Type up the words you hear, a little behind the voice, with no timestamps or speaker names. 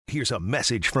Here's a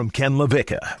message from Ken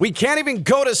LaVicka. We can't even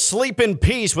go to sleep in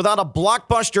peace without a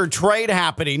blockbuster trade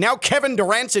happening. Now Kevin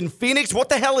Durant's in Phoenix. What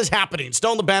the hell is happening?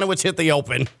 Stone Labanowitz hit the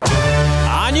open.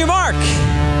 On your mark.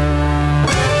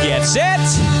 Get set.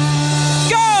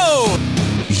 Go!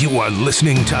 You are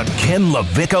listening to Ken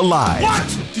LaVicka Live.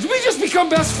 What? Did we just become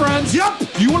best friends? Yup.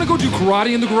 Do you want to go do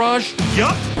karate in the garage?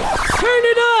 Yup. Turn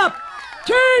it up!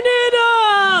 Turn it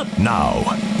up!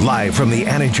 Now, live from the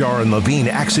Anajar and Levine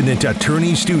Accident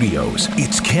Attorney Studios,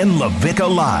 it's Ken LaVicka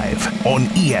Live on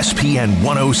ESPN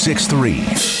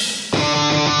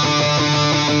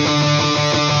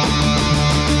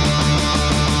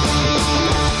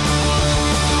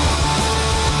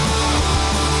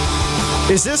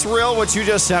Is this real what you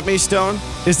just sent me, Stone?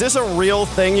 Is this a real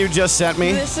thing you just sent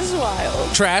me? This is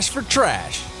wild. Trash for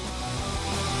trash.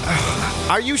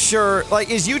 Are you sure? Like,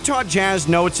 is Utah Jazz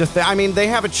Notes a thing? I mean, they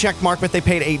have a check mark, but they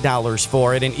paid $8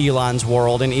 for it in Elon's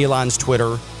world, in Elon's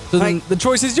Twitter. So then the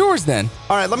choice is yours then.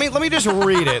 All right, let me just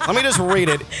read it. Let me just read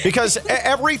it because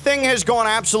everything has gone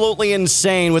absolutely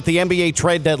insane with the NBA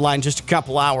trade deadline just a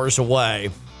couple hours away.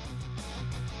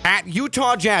 At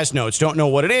Utah Jazz Notes, don't know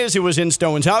what it is. It was in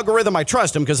Stone's algorithm. I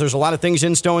trust him because there's a lot of things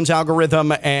in Stone's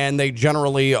algorithm, and they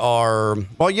generally are,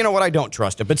 well, you know what? I don't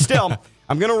trust it. But still,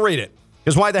 I'm going to read it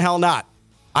because why the hell not?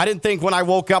 I didn't think when I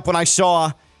woke up, when I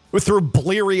saw through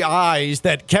bleary eyes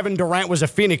that Kevin Durant was a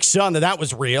Phoenix Sun, that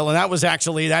was real, and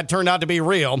that turned out to be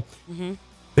real. Mm-hmm.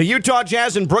 The Utah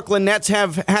Jazz and Brooklyn Nets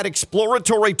have had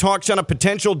exploratory talks on a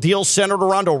potential deal centered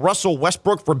around a Russell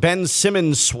Westbrook for Ben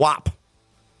Simmons swap.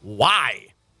 Why?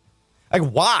 Like,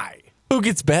 why? Who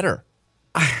gets better?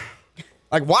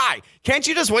 Like, why? Can't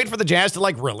you just wait for the Jazz to,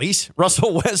 release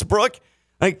Russell Westbrook?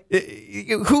 Like,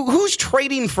 who's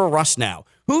trading for Russ now?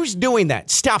 Who's doing that?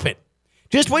 Stop it.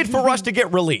 Just wait for Russ to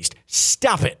get released.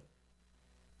 Stop it.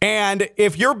 And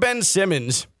if you're Ben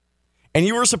Simmons and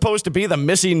you were supposed to be the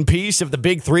missing piece of the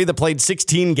big three that played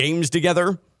 16 games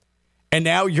together, and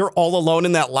now you're all alone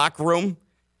in that locker room,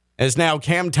 as now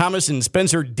Cam Thomas and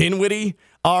Spencer Dinwiddie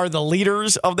are the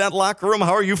leaders of that locker room.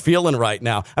 How are you feeling right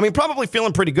now? I mean, probably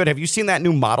feeling pretty good. Have you seen that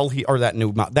new model?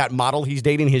 That model he's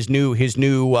dating, his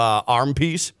new arm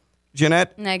piece,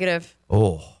 Jeanette? Negative.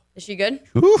 Oh. Is she good?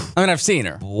 Oof. I mean, I've seen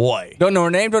her. Boy. Don't know her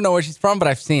name, don't know where she's from, but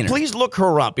I've seen her. Please look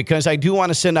her up because I do want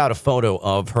to send out a photo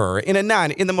of her in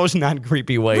the most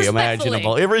non-creepy way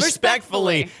imaginable.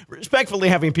 Respectfully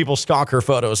having people stalk her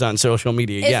photos on social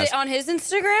media. Is it on his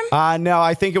Instagram? No,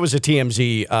 I think it was a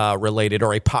TMZ related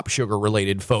or a Pop Sugar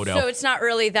related photo. So it's not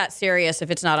really that serious if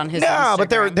it's not on his Instagram.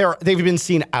 No, but they've been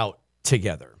seen out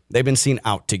together.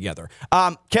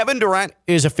 Kevin Durant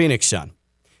is a Phoenix Sun.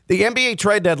 The NBA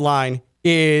trade deadline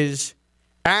is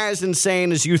as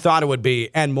insane as you thought it would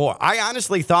be and more. I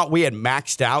honestly thought we had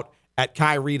maxed out at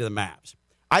Kyrie to the Mavs.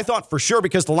 I thought for sure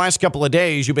because the last couple of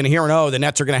days you've been hearing, the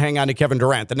Nets are going to hang on to Kevin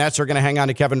Durant. The Nets are going to hang on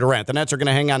to Kevin Durant. The Nets are going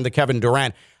to hang on to Kevin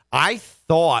Durant. I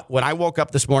thought when I woke up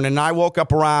this morning, and I woke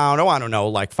up around,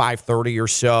 5:30 or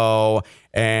so,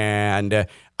 and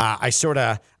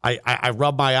I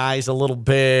rubbed my eyes a little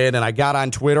bit, and I got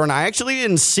on Twitter, and I actually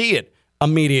didn't see it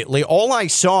immediately. All I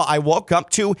saw, I woke up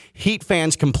to Heat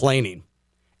fans complaining.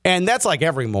 And that's like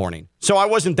every morning. So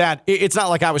it's not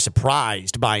like I was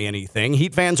surprised by anything.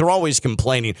 Heat fans are always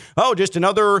complaining. Oh, just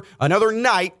another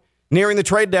night nearing the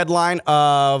trade deadline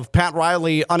of Pat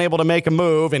Riley unable to make a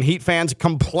move and Heat fans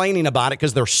complaining about it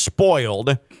because they're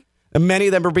spoiled. And many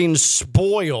of them are being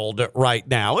spoiled right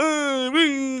now.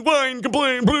 Whine,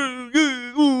 complain.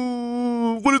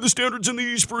 What are the standards in the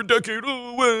East for a decade?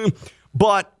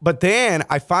 But then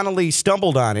I finally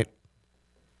stumbled on it.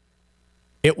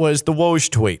 It was the Woj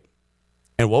tweet.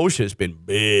 And Woj has been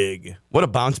big. What a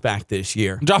bounce back this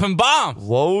year. Dropping bombs.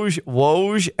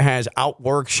 Woj has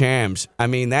outworked Shams. I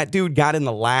mean, that dude got in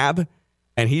the lab,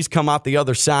 and he's come out the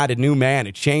other side a new man,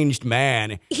 a changed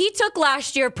man. He took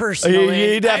last year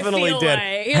personally. He definitely did.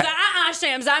 He's like,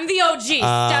 Shams, I'm the OG. Step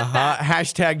back.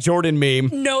 Hashtag Jordan meme.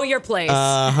 Know your place.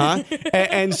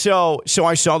 and so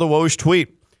I saw the Woj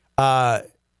tweet.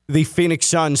 The Phoenix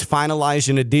Suns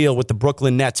finalizing a deal with the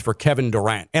Brooklyn Nets for Kevin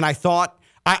Durant. And I thought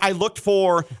I looked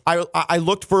for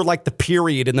like the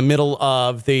period in the middle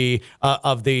of the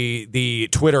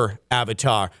Twitter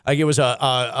avatar. Like it was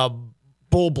a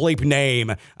bull bleep name.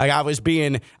 Like I was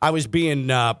being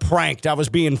pranked. I was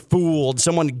being fooled.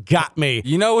 Someone got me.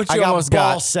 You know what you almost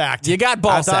got? Ball sacked. You got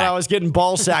ball sacked. I thought I was getting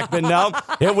ball sacked, but no,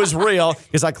 it was real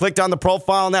because I clicked on the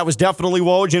profile and that was definitely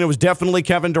Woj and it was definitely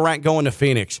Kevin Durant going to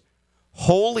Phoenix.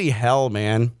 Holy hell,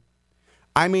 man.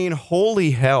 I mean,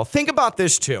 holy hell. Think about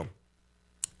this, too.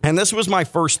 And this was my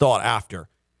first thought after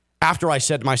I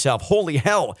said to myself, holy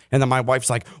hell. And then my wife's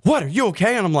like, what, are you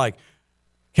okay? And I'm like,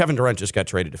 Kevin Durant just got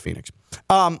traded to Phoenix.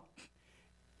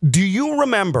 Do you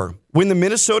remember when the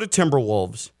Minnesota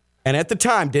Timberwolves, and at the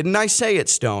time, didn't I say it,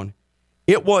 Stone?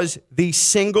 It was the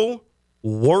single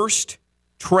worst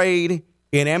trade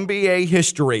in NBA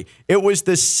history. It was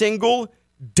the single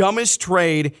dumbest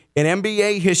trade in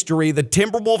NBA history. The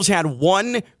Timberwolves had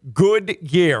one good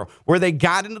year where they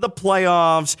got into the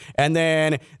playoffs and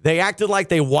then they acted like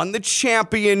they won the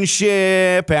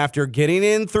championship after getting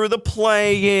in through the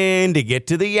play-in to get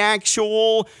to the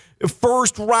actual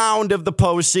first round of the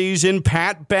postseason.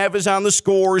 Pat Bev is on the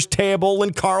scores table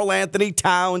and Karl Anthony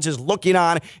Towns is looking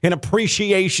on in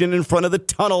appreciation in front of the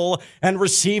tunnel and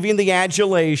receiving the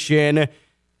adulation.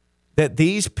 That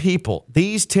these people,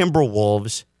 these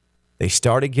Timberwolves, they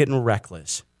started getting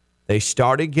reckless.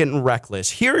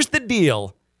 Here's the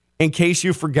deal, in case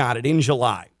you forgot it, in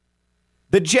July.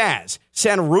 The Jazz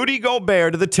sent Rudy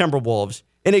Gobert to the Timberwolves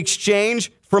in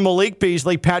exchange for Malik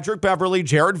Beasley, Patrick Beverley,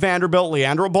 Jared Vanderbilt,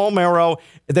 Leandro Bolmaro,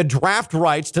 the draft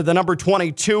rights to the number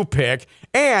 22 pick,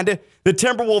 and the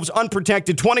Timberwolves'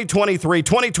 unprotected 2023,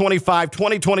 2025,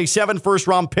 2027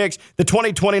 first-round picks, the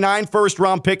 2029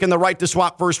 first-round pick, and the right to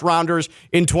swap first-rounders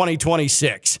in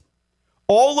 2026.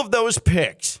 All of those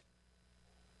picks,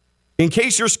 in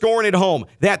case you're scoring at home,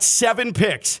 that's 7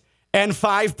 picks and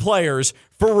 5 players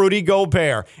for Rudy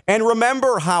Gobert. And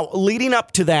remember how, leading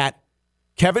up to that,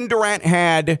 Kevin Durant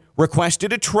had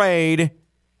requested a trade,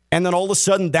 and then all of a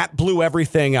sudden that blew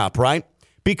everything up, right?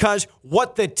 Because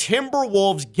what the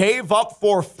Timberwolves gave up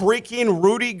for freaking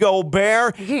Rudy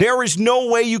Gobert, there is no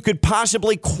way you could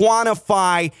possibly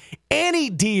quantify any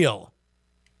deal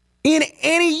in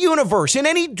any universe, in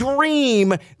any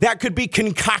dream that could be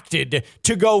concocted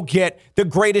to go get the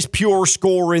greatest pure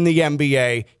scorer in the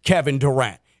NBA, Kevin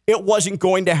Durant. It wasn't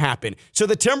going to happen. So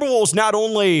the Timberwolves not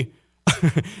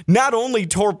only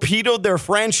torpedoed their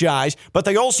franchise, but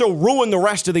they also ruined the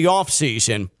rest of the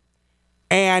offseason.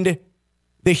 And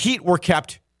the Heat were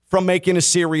kept from making a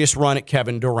serious run at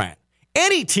Kevin Durant.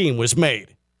 Any team was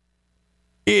made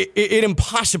it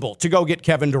impossible to go get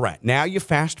Kevin Durant. Now you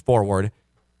fast forward.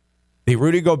 The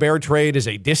Rudy Gobert trade is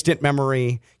a distant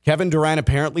memory. Kevin Durant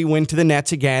apparently went to the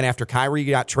Nets again after Kyrie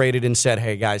got traded and said,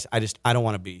 hey, guys, I don't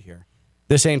want to be here.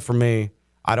 This ain't for me.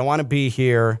 I don't want to be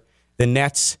here. The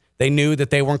Nets, they knew that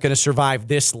they weren't going to survive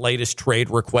this latest trade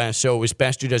request, so it was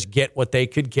best to just get what they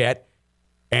could get.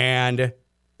 And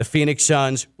the Phoenix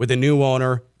Suns, with a new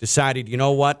owner, decided, you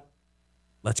know what?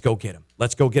 Let's go get him.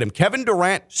 Let's go get him. Kevin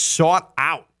Durant sought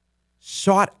out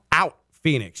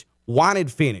Phoenix,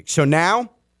 wanted Phoenix. So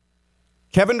now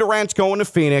Kevin Durant's going to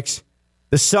Phoenix.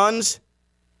 The Suns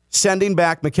sending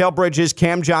back Mikal Bridges,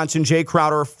 Cam Johnson, Jay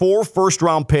Crowder, 4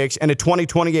 first-round picks, and a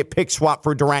 2028 pick swap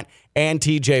for Durant and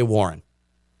TJ Warren.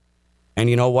 And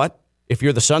you know what? If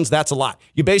you're the Suns, that's a lot.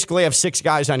 You basically have 6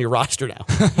 guys on your roster now.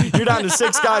 You're down to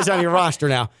 6 guys on your roster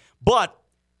now. But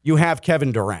you have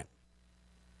Kevin Durant.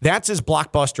 That's as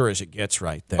blockbuster as it gets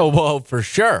right there. Oh, well, for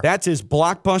sure. That's as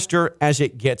blockbuster as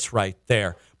it gets right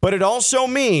there. But it also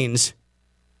means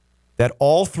that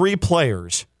all 3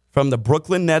 players from the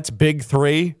Brooklyn Nets Big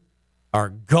Three are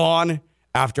gone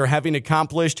after having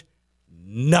accomplished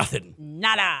nothing.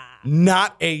 Nada.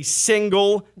 Not a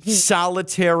single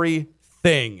solitary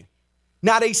thing.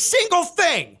 Not a single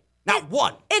thing. Not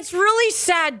one. It's really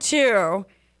sad, too,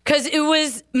 because it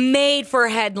was made for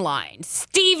headlines.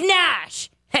 Steve Nash,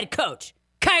 head coach.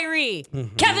 Kyrie,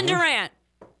 Kevin Durant.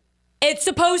 It's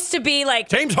supposed to be like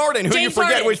James Harden, who you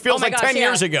forget, which feels like 10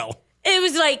 years ago. It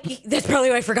was like, that's probably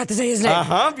why I forgot to say his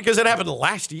name. Because it happened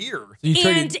last year.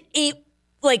 And it,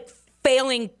 like,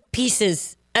 failing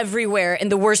pieces everywhere in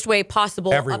the worst way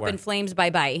possible. Everywhere. Up in flames,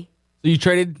 bye-bye. So you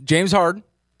traded James Harden,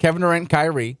 Kevin Durant, and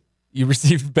Kyrie. You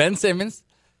received Ben Simmons,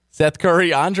 Seth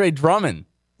Curry, Andre Drummond,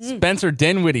 Spencer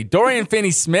Dinwiddie, Dorian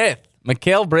Finney-Smith,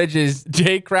 Mikal Bridges,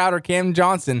 Jay Crowder, Cam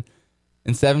Johnson,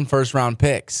 and 7 first-round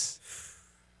picks.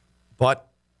 But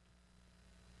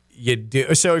you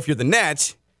do. So if you're the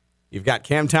Nets, you've got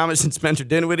Cam Thomas and Spencer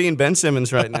Dinwiddie and Ben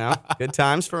Simmons right now. Good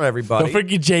times for everybody. Don't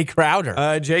forget Jay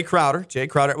Crowder. Jay Crowder.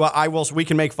 Well, we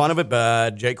can make fun of it,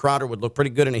 but Jay Crowder would look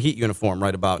pretty good in a Heat uniform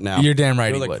right about now. You're damn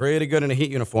right He would look pretty good in a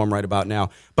Heat uniform right about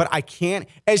now. But I can't.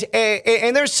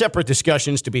 And there's separate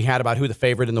discussions to be had about who the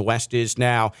favorite in the West is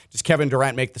now. Does Kevin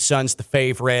Durant make the Suns the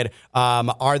favorite?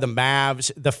 Are the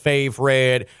Mavs the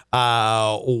favorite?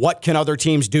 What can other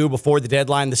teams do before the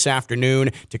deadline this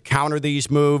afternoon to counter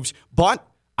these moves? But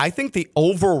I think the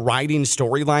overriding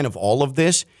storyline of all of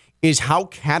this is how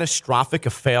catastrophic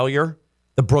a failure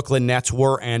the Brooklyn Nets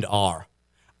were and are.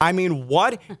 I mean,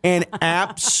 what an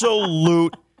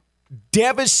absolute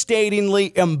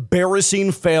devastatingly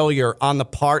embarrassing failure on the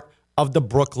part of the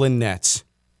Brooklyn Nets.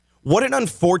 What an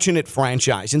unfortunate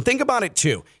franchise. And think about it,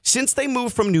 too. Since they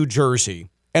moved from New Jersey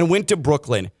and went to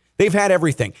Brooklyn, they've had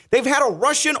everything. They've had a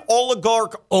Russian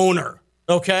oligarch owner,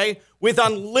 okay, with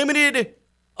unlimited,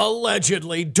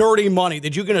 allegedly, dirty money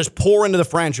that you can just pour into the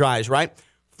franchise, right?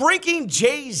 Freaking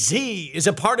Jay-Z is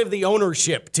a part of the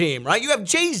ownership team, right? You have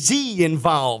Jay-Z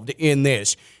involved in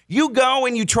this. You go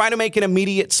and you try to make an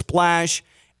immediate splash,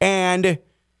 and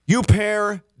you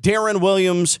pair Darren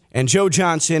Williams and Joe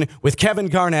Johnson with Kevin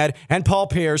Garnett and Paul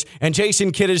Pierce and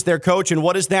Jason Kidd as their coach. And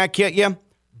what does that get you?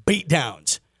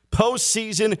 Beatdowns.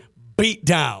 Postseason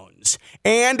beatdowns.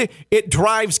 And it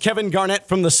drives Kevin Garnett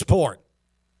from the sport.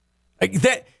 Like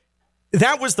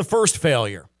that was the first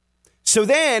failure. So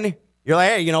then you're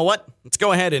like, hey, you know what? Let's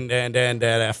go ahead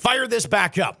and fire this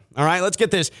back up. All right, let's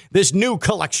get this new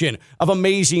collection of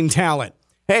amazing talent.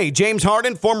 Hey, James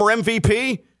Harden, former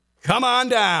MVP, come on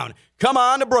down. Come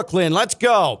on to Brooklyn. Let's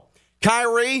go.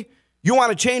 Kyrie, you want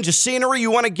to change the scenery?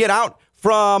 You want to get out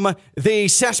from the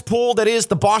cesspool that is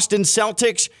the Boston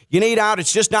Celtics? You need out.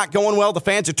 It's just not going well. The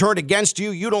fans are turned against you.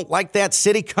 You don't like that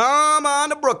city. Come on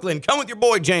to Brooklyn. Come with your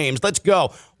boy, James. Let's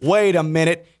go. Wait a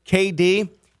minute. KD,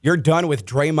 you're done with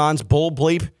Draymond's bull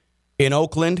bleep in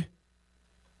Oakland.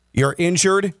 You're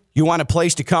injured. You want a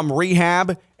place to come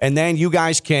rehab, and then you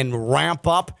guys can ramp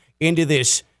up into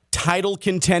this title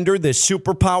contender, this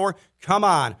superpower. Come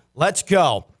on, let's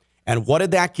go. And what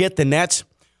did that get the Nets?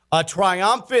 A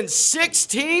triumphant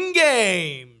 16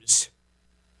 games.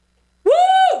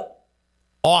 Woo!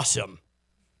 Awesome.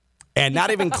 And not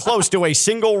even close to a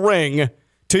single ring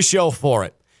to show for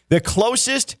it. The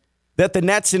closest that the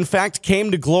Nets, in fact,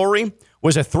 came to glory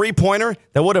was a three-pointer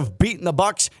that would have beaten the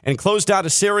Bucks and closed out a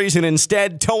series, and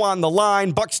instead, toe on the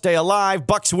line, Bucks stay alive,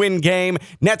 Bucks win game,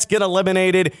 Nets get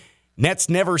eliminated. Nets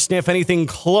never sniff anything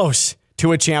close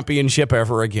to a championship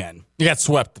ever again. You got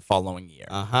swept the following year.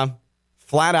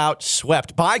 Flat out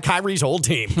swept by Kyrie's old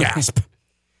team. Gasp.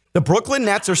 The Brooklyn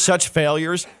Nets are such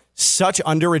failures, such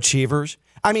underachievers.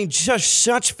 I mean, just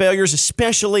such failures,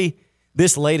 especially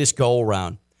this latest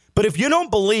go-around. But if you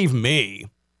don't believe me,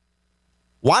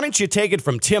 why don't you take it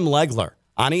from Tim Legler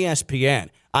on ESPN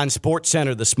on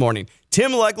SportsCenter this morning?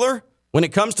 Tim Legler, when it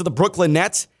comes to the Brooklyn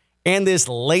Nets and this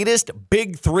latest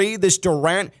big three, this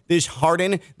Durant, this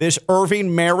Harden, this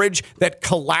Irving marriage that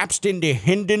collapsed into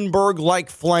Hindenburg-like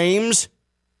flames.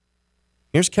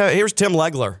 Here's Tim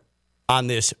Legler on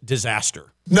this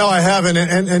disaster. No, I haven't.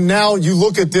 And now you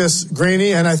look at this,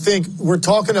 Graney, and I think we're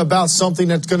talking about something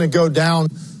that's going to go down.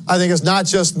 I think it's not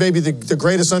just maybe the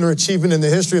greatest underachievement in the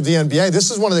history of the NBA. This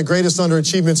is one of the greatest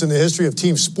underachievements in the history of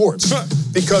team sports.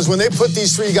 Because when they put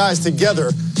these three guys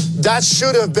together, that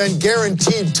should have been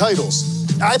guaranteed titles.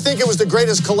 I think it was the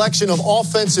greatest collection of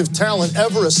offensive talent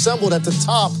ever assembled at the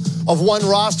top of one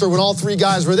roster when all three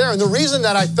guys were there. And the reason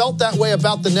that I felt that way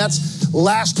about the Nets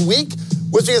last week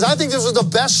was because I think this was the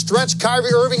best stretch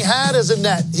Kyrie Irving had as a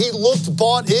Net. He looked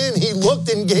bought in. He looked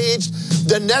engaged.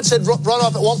 The Nets had run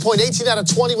off at one point 18 out of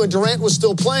 20 when Durant was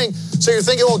still playing. So you're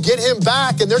thinking, well, get him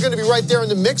back, and they're going to be right there in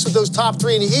the mix with those top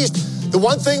three in the East. The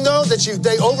one thing, though, that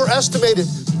they overestimated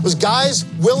was guys'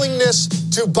 willingness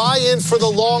to buy in for the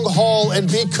long haul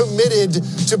and be committed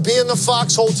to be in the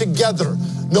foxhole together,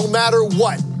 no matter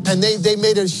what. And they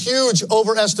made a huge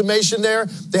overestimation there.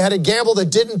 They had a gamble that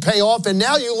didn't pay off. And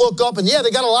now you look up, and yeah, they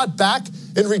got a lot back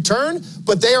in return,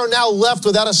 but they are now left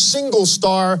without a single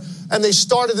star. And they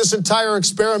started this entire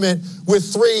experiment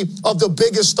with three of the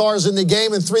biggest stars in the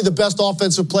game and three of the best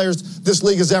offensive players this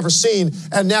league has ever seen.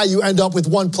 And now you end up with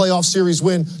one playoff series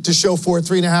win to show for it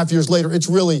 3.5 years later. It's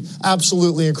really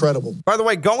absolutely incredible. By the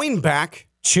way, going back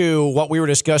to what we were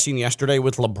discussing yesterday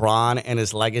with LeBron and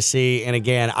his legacy, and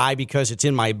again, because it's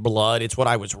in my blood, it's what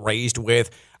I was raised with.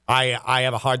 I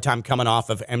have a hard time coming off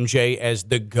of MJ as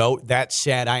the GOAT. That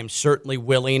said, I am certainly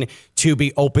willing to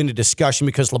be open to discussion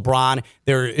because LeBron,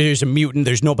 there is a mutant.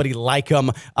 There's nobody like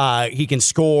him. He can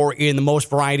score in the most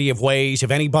variety of ways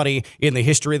of anybody in the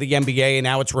history of the NBA, and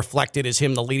now it's reflected as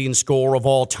him the leading scorer of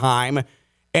all time.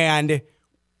 And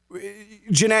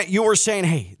Jeanette, you were saying,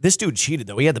 hey, this dude cheated,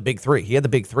 though. He had the big three.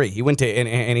 He went to,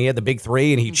 and he had the big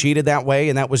three, and he cheated that way,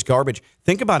 and that was garbage.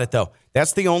 Think about it, though.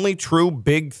 That's the only true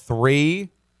big three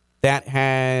that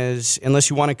has,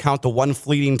 unless you want to count the one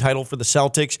fleeting title for the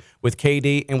Celtics with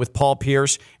KD and with Paul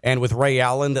Pierce and with Ray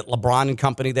Allen that LeBron and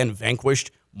company then vanquished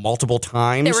multiple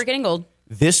times. They were getting old.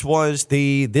 This was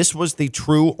the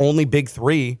true only big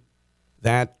three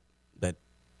that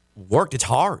worked. It's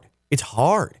hard.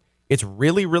 It's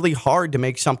really, really hard to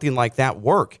make something like that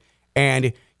work.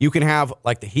 And you can have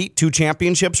like the Heat 2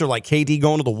 championships, or like KD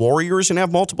going to the Warriors and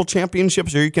have multiple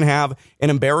championships, or you can have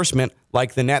an embarrassment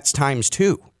like the Nets times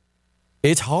 2.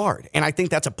 It's hard. And I think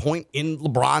that's a point in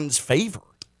LeBron's favor.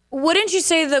 Wouldn't you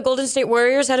say the Golden State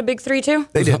Warriors had a big three, too?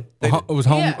 They did. It was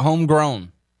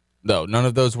homegrown, though. None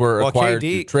of those were acquired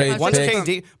through trade. Once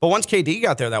KD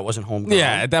got there, that wasn't homegrown.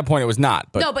 Yeah, at that point it was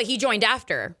not. But No, but he joined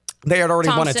after. They had already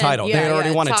won a Thompson, title. They had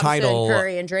already won a Thompson, title.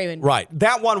 Curry and Draymond. Right.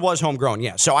 That one was homegrown,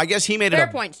 yeah. So I guess he made Fair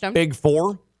it point, a Stone. big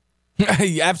four.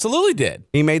 he absolutely did.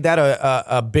 He made that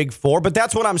a big four. But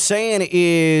that's what I'm saying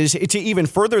is to even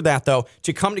further that, though,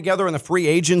 to come together in the free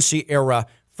agency era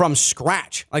from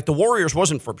scratch. Like the Warriors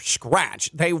wasn't from scratch.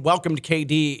 They welcomed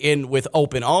KD in with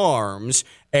open arms.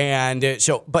 And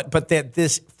but that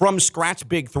this from scratch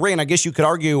big three, and I guess you could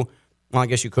argue, well, I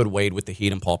guess you could Wade with the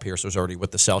Heat and Paul Pierce was already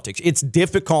with the Celtics. It's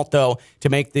difficult, though, to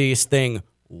make this thing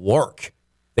work.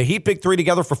 The Heat big three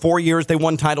together for 4 years. They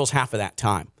won titles half of that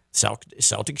time.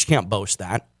 Celtics can't boast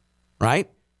that, right?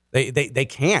 They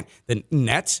can't. The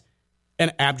Nets,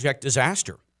 an abject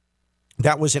disaster.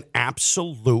 That was an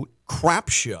absolute crap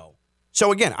show.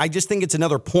 So, again, I just think it's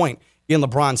another point in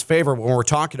LeBron's favor when we're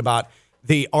talking about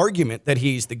the argument that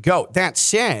he's the GOAT. That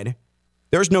said,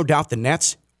 there's no doubt the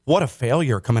Nets, what a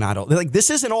failure coming out of. Like, this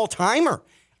is an all-timer.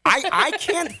 I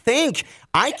can't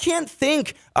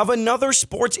think of another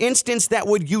sports instance that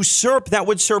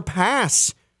would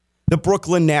surpass the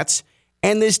Brooklyn Nets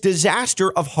and this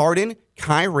disaster of Harden,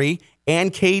 Kyrie,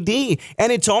 and KD.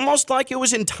 And it's almost like it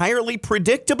was entirely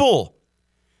predictable.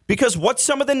 Because what's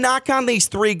some of the knock on these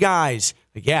three guys?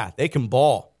 Yeah, they can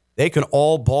ball. They can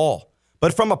all ball.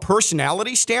 But from a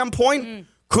personality standpoint,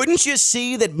 couldn't you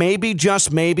see that maybe,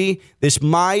 just maybe, this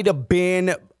might have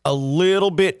been a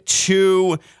little bit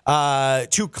too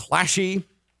clashy?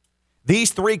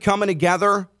 These three coming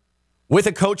together with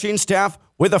a coaching staff,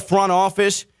 with a front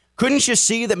office. Couldn't you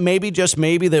see that maybe, just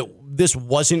maybe, that this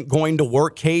wasn't going to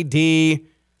work? KD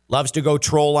loves to go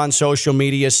troll on social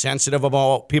media, sensitive about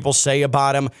what people say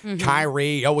about him.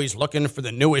 Kyrie, always looking for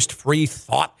the newest free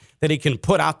thought that he can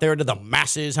put out there to the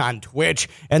masses on Twitch.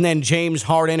 And then James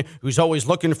Harden, who's always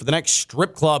looking for the next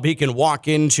strip club he can walk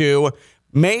into.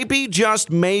 Maybe, just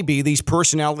maybe, these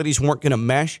personalities weren't going to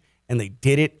mesh, and they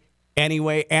did it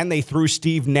anyway. And they threw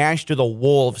Steve Nash to the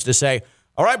wolves to say,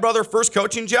 all right, brother, first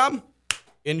coaching job,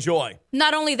 enjoy.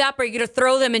 Not only that, but you're going to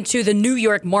throw them into the New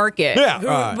York market,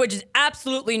 which is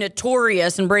absolutely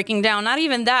notorious in breaking down. Not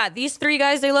even that. These three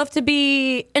guys, they love to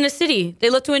be in a city.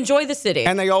 They love to enjoy the city.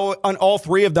 And all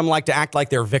three of them like to act like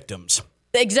they're victims.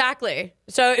 Exactly.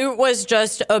 So it was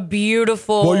just a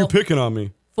beautiful Well, you're picking on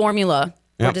me. formula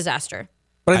for disaster.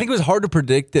 But I think it was hard to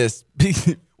predict this.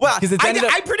 Well, it's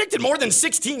I predicted more than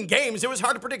 16 games. It was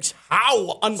hard to predict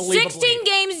how unbelievably. 16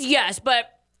 games, yes,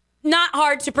 but not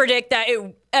hard to predict that it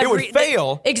would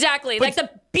fail. Exactly. Like the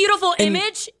beautiful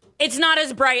image, it's not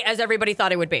as bright as everybody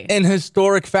thought it would be. In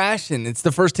historic fashion, it's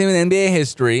the first team in NBA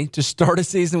history to start a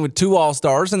season with 2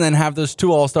 All-Stars and then have those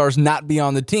 2 All-Stars not be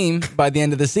on the team by the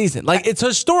end of the season. Like, it's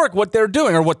historic what they're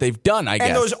doing, or what they've done, I guess.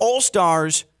 And those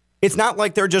All-Stars, it's not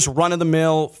like they're just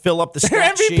run-of-the-mill, fill up the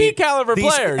stat sheet. MVP caliber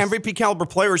players. MVP caliber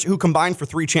players who combined for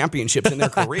 3 championships in their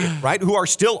career, right? Who are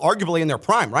still arguably in their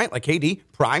prime, right? Like KD,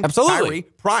 prime. Absolutely. Kyrie,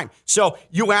 prime. So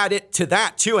you add it to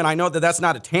that, too, and I know that that's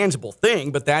not a tangible thing,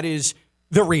 but that is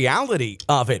the reality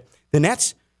of it. The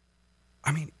Nets,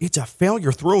 I mean, it's a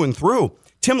failure through and through.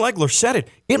 Tim Legler said it.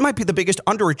 It might be the biggest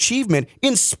underachievement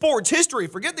in sports history.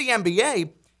 Forget the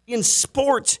NBA, in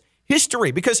sports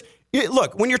history. Because,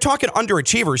 look, when you're talking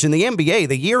underachievers in the NBA,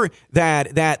 the year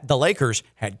that the Lakers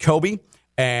had Kobe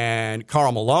and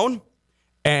Karl Malone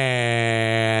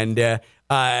and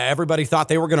everybody thought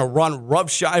they were going to run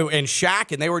roughshod and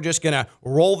Shaq, and they were just going to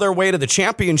roll their way to the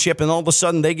championship, and all of a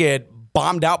sudden they get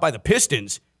bombed out by the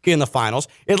Pistons in the finals.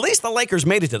 At least the Lakers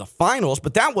made it to the finals,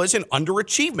 but that was an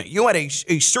underachievement. You had a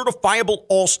certifiable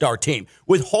all-star team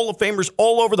with Hall of Famers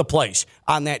all over the place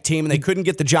on that team, and they couldn't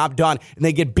get the job done, and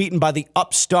they get beaten by the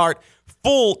upstart,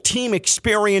 full team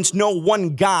experience, no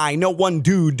one guy, no one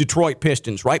dude Detroit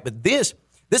Pistons, right? But this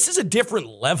is a different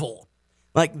level.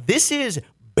 Like, this is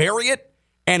bury it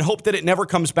and hope that it never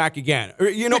comes back again.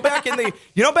 Back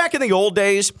in the old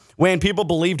days when people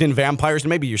believed in vampires,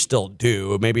 and maybe you still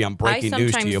do. Maybe I'm breaking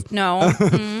news to you. No.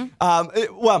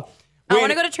 Well, I want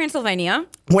to go to Transylvania.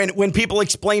 When people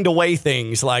explained away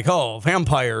things like, oh,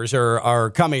 vampires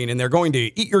are coming and they're going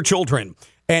to eat your children,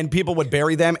 and people would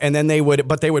bury them, and then they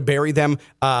would bury them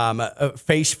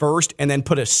face first, and then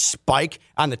put a spike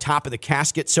on the top of the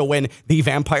casket, so when the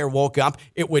vampire woke up,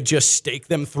 it would just stake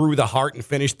them through the heart and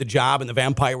finish the job, and the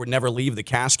vampire would never leave the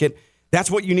casket. That's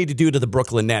what you need to do to the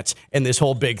Brooklyn Nets and this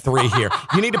whole big three here.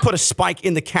 You need to put a spike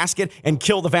in the casket and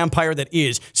kill the vampire that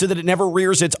is so that it never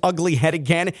rears its ugly head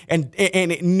again and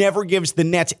it never gives the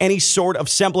Nets any sort of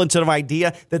semblance of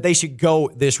idea that they should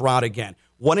go this route again.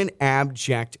 What an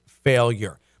abject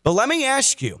failure. But let me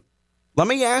ask you,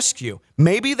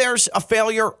 maybe there's a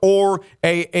failure or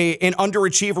an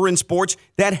underachiever in sports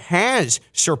that has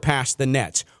surpassed the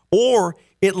Nets or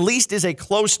at least is a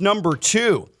close number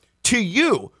 2. To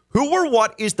you, who or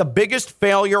what is the biggest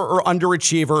failure or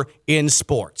underachiever in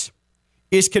sports?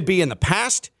 This could be in the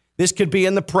past. This could be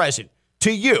in the present.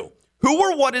 To you, who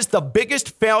or what is the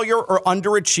biggest failure or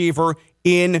underachiever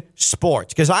in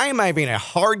sports? Because I am having a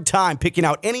hard time picking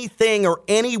out anything or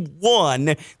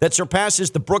anyone that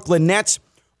surpasses the Brooklyn Nets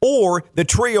or the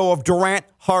trio of Durant,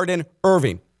 Harden,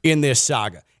 Irving in this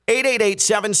saga.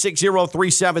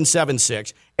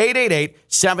 888-760-3776.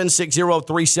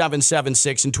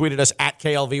 888-760-3776 and tweeted us at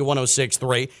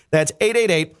KLV1063. That's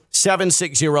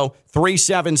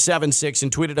 888-760-3776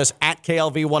 and tweeted us at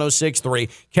KLV1063.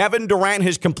 Kevin Durant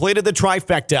has completed the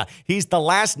trifecta. He's the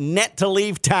last net to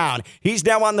leave town. He's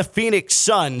now on the Phoenix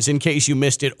Suns, in case you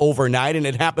missed it overnight, and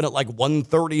it happened at like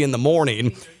 1:30 in the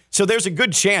morning. So there's a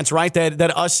good chance, right,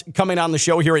 that us coming on the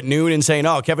show here at noon and saying,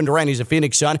 oh, Kevin Durant, he's a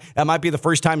Phoenix Sun, that might be the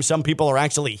first time some people are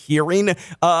actually hearing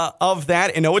of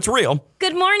that and know it's real.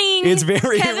 Good morning. It's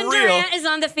very Kevin real. Durant is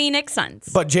on the Phoenix Suns.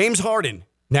 But James Harden,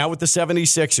 now with the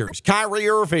 76ers. Kyrie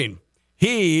Irving,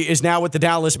 he is now with the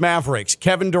Dallas Mavericks.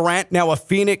 Kevin Durant, now a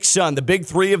Phoenix Sun. The big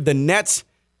three of the Nets,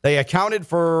 they accounted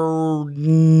for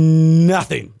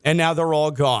nothing, and now they're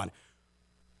all gone.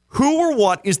 Who or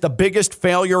what is the biggest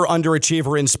failure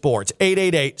underachiever in sports?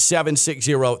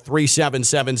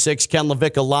 888-760-3776. Ken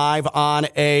LaVicka live on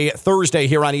a Thursday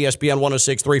here on ESPN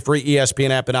 106.3, free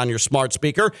ESPN app and on your smart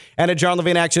speaker. And at John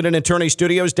Levine Accident Attorney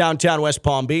Studios, downtown West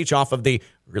Palm Beach, off of the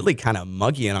really kind of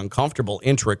muggy and uncomfortable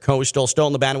Intracoastal.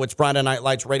 Stone Labanowitz, Friday Night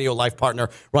Lights radio life partner,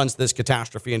 runs this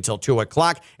catastrophe until 2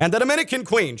 o'clock. And the Dominican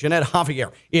Queen, Jeanette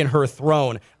Javier, in her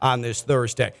throne on this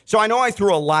Thursday. So I know I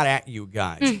threw a lot at you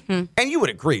guys. Mm-hmm. And you would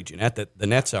agree, Jeanette, that the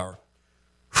Nets are,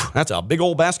 that's a big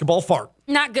old basketball fart.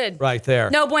 Not good. Right there.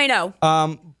 No bueno.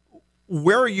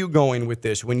 Where are you going with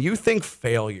this? When you think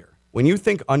failure, when you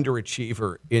think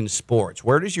underachiever in sports,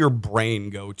 where does your brain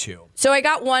go to? So I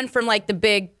got one from like the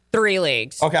big 3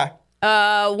 leagues. Okay.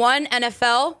 One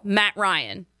NFL, Matt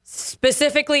Ryan.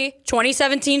 Specifically,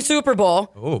 2017 Super Bowl.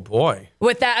 Oh, boy.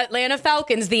 With the Atlanta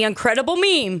Falcons, the incredible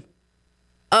meme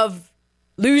of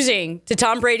losing to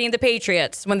Tom Brady and the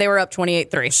Patriots when they were up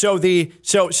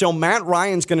 28-3. So Matt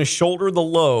Ryan's going to shoulder the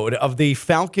load of the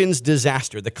Falcons'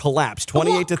 disaster, the collapse,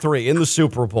 28-3 in the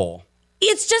Super Bowl.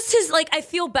 It's just his, like, I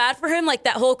feel bad for him, like,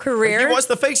 that whole career. He was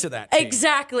the face of that team.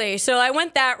 Exactly. So I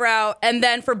went that route. And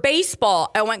then for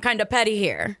baseball, I went kind of petty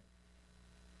here.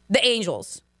 The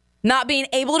Angels. Not being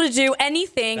able to do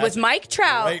anything with Mike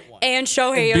Trout and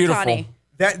Shohei Ohtani.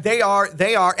 That they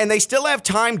are, and they still have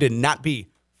time to not be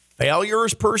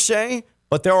failures per se,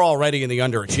 but they're already in the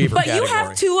underachiever category. But you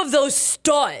have 2 of those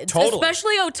studs,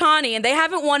 especially Ohtani, and they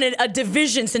haven't won a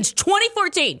division since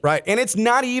 2014. Right, and it's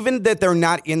not even that they're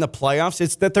not in the playoffs,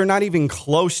 it's that they're not even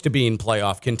close to being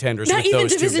playoff contenders with those 2 guys. Not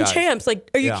even division champs.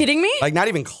 Like, are you kidding me? Like, not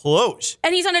even close.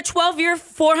 And he's on a 12-year,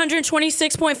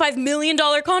 $426.5 million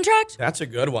contract? That's a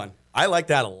good one. I like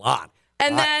that a lot.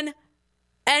 And then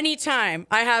anytime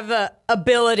I have the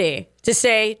ability to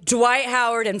say Dwight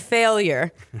Howard and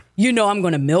failure, you know I'm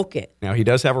going to milk it. Now, he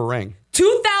does have a ring.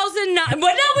 2009, but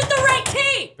not with the right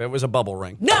team. It was a bubble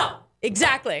ring. No,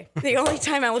 exactly. The only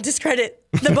time I will discredit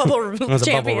the bubble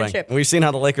championship. We've seen how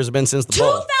the Lakers have been since the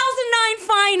bubble. 2009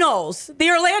 finals.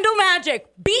 The Orlando Magic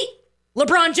beat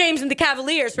LeBron James and the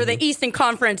Cavaliers for the Eastern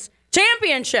Conference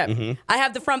Championship. Mm-hmm. I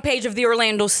have the front page of the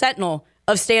Orlando Sentinel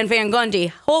of Stan Van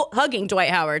Gundy hugging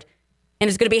Dwight Howard, and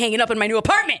it's going to be hanging up in my new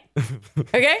apartment.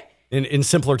 Okay? In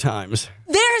simpler times.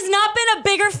 There's not been a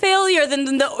bigger failure than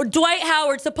the Dwight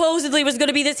Howard supposedly was going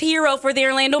to be this hero for the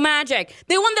Orlando Magic.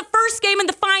 They won the first game in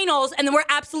the finals, and then were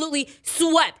absolutely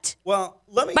swept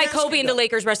by Kobe and the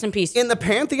Lakers. Rest in peace. In the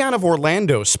pantheon of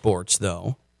Orlando sports,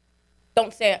 though.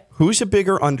 Don't say it. Who's a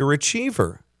bigger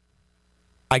underachiever?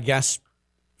 I guess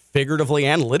figuratively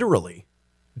and literally.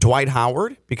 Dwight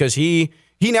Howard, because he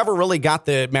never really got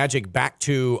the Magic back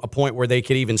to a point where they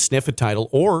could even sniff a title,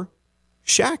 or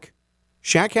Shaq.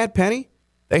 Shaq had Penny.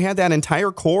 They had that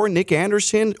entire core, Nick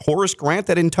Anderson, Horace Grant,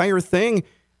 that entire thing,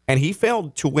 and he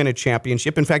failed to win a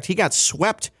championship. In fact, he got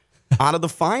swept out of the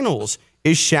finals.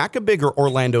 Is Shaq a bigger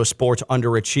Orlando sports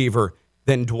underachiever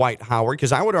than Dwight Howard?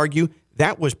 Because I would argue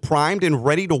that was primed and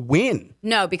ready to win.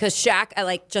 No, because Shaq,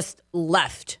 just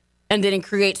left and didn't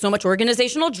create so much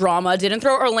organizational drama, didn't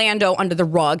throw Orlando under the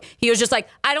rug. He was just like,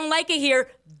 I don't like it here.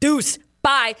 Deuce.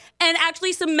 Bye. And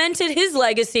actually cemented his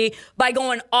legacy by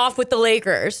going off with the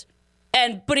Lakers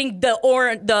and putting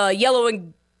the yellow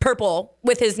and purple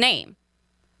with his name.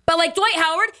 But like Dwight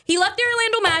Howard, he left the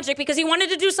Orlando Magic because he wanted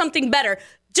to do something better.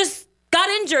 Just got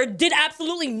injured, did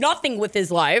absolutely nothing with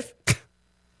his life.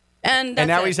 And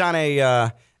now he's on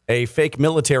a fake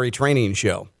military training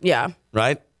show. Yeah.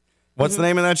 Right? What's the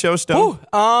name of that show, Stone?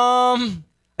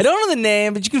 I don't know the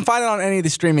name, but you can find it on any of the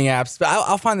streaming apps. But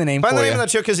I'll find the name for you. Find the name of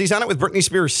that show because he's on it with Britney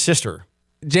Spears' sister.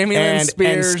 Jamie Lynn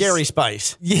Spears. And Scary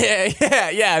Spice.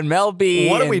 Yeah. And Mel B.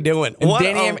 What are we doing?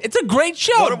 It's a great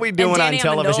show. What are we doing on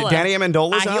television? Danny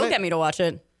Amendola's on He'll it? get me to watch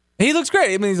it. He looks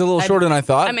great. I mean, he's a little shorter than I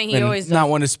thought. I mean, he always does. Not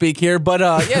one to speak here, but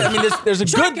yeah. I mean, there's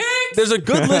a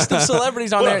good list of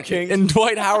celebrities on there, and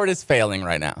Dwight Howard is failing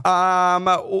right now.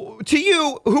 To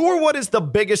you, who or what is the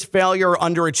biggest failure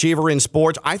underachiever in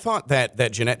sports? I thought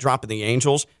that Jeanette dropping the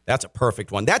Angels, that's a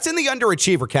perfect one. That's in the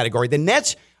underachiever category. The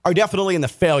Nets are definitely in the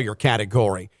failure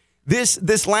category.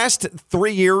 This last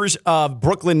 3 years of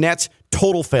Brooklyn Nets,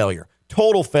 total failure.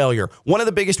 Total failure. One of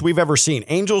the biggest we've ever seen.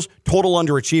 Angels, total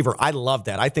underachiever. I love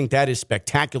that. I think that is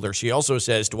spectacular. She also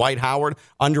says Dwight Howard,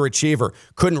 underachiever.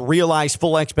 Couldn't realize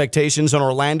full expectations on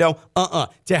Orlando.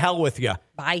 To hell with you.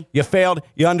 Bye. You failed.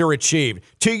 You underachieved.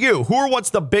 To you, who or what's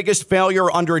the biggest failure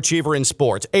or underachiever in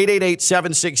sports?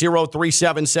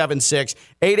 888-760-3776.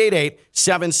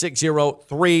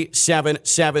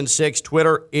 888-760-3776.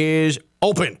 Twitter is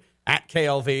open at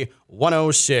KLV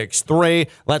 1063.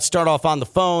 Let's start off on the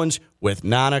phones with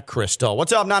Nana Crystal.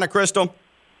 What's up, Nana Crystal?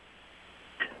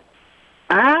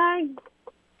 I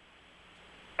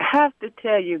have to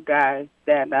tell you guys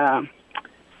that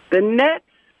the Nets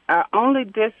are only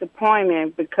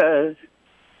disappointing because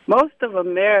most of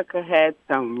America had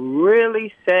some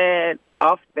really sad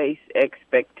off-base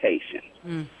expectations.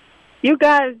 You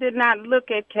guys did not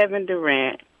look at Kevin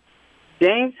Durant,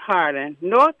 James Harden,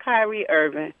 nor Kyrie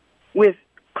Irving with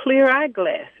clear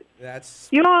eyeglasses.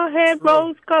 You all had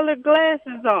rose-colored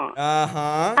glasses on.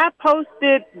 I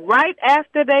posted right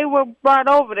after they were brought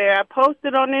over there. I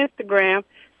posted on Instagram,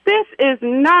 this is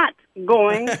not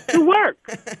going to work.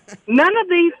 None of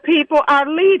these people are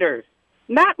leaders.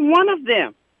 Not one of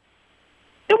them.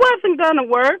 It wasn't going to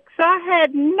work, so I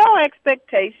had no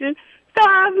expectation, so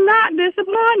I was not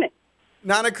disappointed.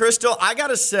 Nana Crystal, I got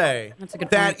to say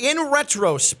that in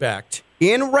retrospect,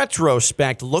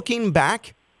 looking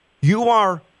back, you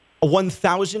are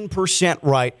 1,000%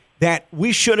 right that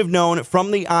we should have known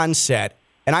from the onset.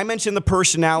 And I mentioned the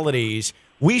personalities.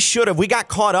 We got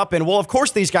caught up in, well, of course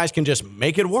these guys can just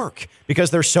make it work because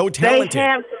they're so talented. They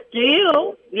have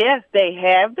skill. Yes, they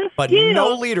have the skill. But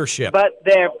no leadership. But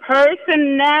their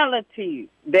personalities,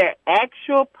 their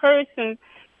actual person,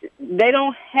 they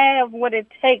don't have what it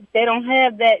takes. They don't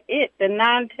have the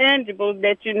non-tangibles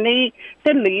that you need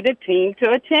to lead a team to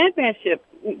a championship.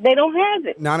 They don't have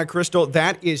it. Nana Crystal,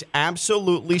 that is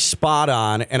absolutely spot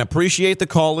on, and appreciate the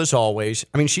call as always.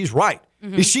 I mean, she's right.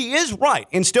 Mm-hmm. She is right.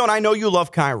 And Stone, I know you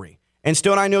love Kyrie. And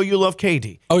Stone, I know you love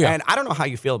KD. Oh, yeah. And I don't know how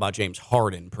you feel about James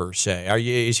Harden, per se.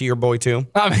 Is he your boy, too?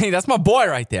 I mean, that's my boy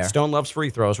right there. Stone loves free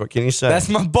throws. What can you say? That's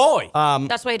my boy.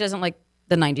 That's why he doesn't like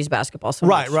the 90s basketball so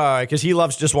much. Right, because he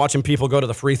loves just watching people go to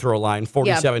the free throw line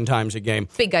 47 times a game.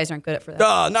 Big guys aren't good at for that.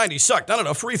 90s sucked. Not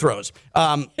enough free throws.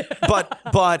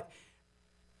 But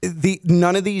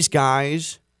none of these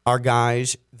guys are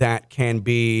guys that can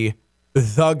be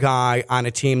the guy on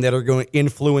a team that are going to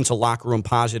influence a locker room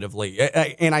positively.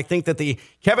 And I think that the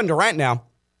Kevin Durant now,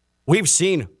 we've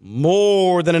seen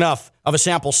more than enough of a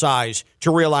sample size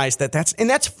to realize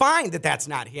that's fine that that's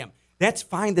not him. That's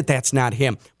fine that that's not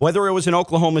him. Whether it was in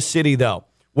Oklahoma City, though,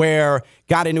 where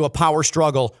got into a power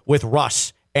struggle with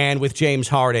Russ and with James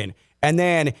Harden, and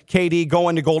then KD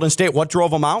going to Golden State, what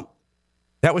drove him out?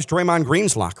 That was Draymond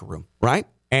Green's locker room, right?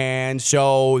 And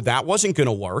so that wasn't going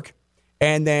to work.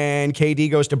 And then KD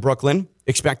goes to Brooklyn,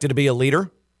 expected to be a leader.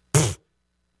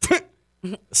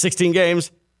 16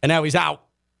 games, and now he's out.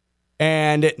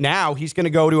 And now he's going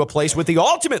to go to a place with the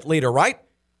ultimate leader, right?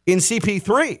 In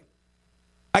CP3.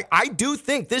 I do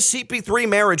think this CP3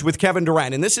 marriage with Kevin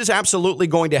Durant, and this is absolutely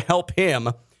going to help him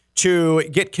to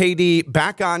get KD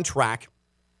back on track.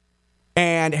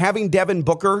 And having Devin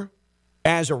Booker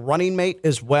as a running mate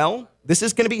as well, this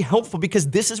is going to be helpful because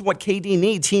this is what KD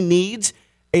needs. He needs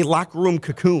a locker room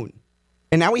cocoon.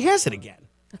 And now he has it again.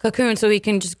 A cocoon, so he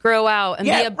can just grow out and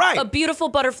be a beautiful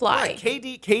butterfly. Right.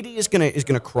 KD is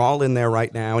gonna crawl in there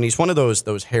right now, and he's one of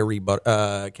those hairy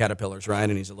caterpillars, right?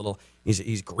 And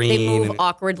he's green. They move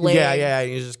awkwardly. Yeah.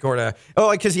 He's just sort of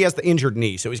because he has the injured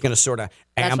knee, so he's gonna sort of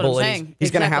amble. And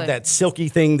he's gonna have that silky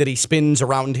thing that he spins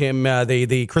around him,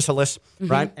 the chrysalis,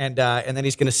 right? And then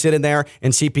he's gonna sit in there.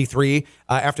 And CP3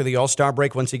 after the All-Star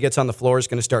break, once he gets on the floor, is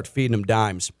gonna start feeding him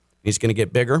dimes. He's gonna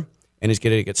get bigger. And he's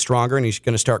going to get stronger, and he's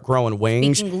going to start growing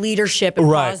wings. Speaking leadership and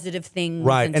positive things.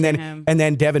 Right, and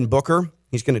then Devin Booker,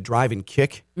 he's going to drive and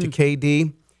kick to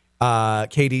KD.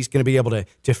 KD's going to be able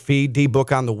to feed D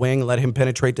Book on the wing, let him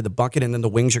penetrate to the bucket, and then the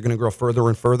wings are going to grow further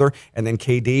and further. And then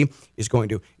KD is going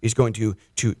to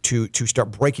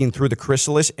start breaking through the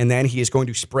chrysalis, and then he is going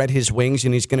to spread his wings,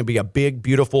 and he's going to be a big,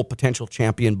 beautiful potential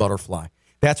champion butterfly.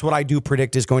 That's what I do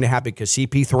predict is going to happen because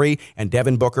CP3 and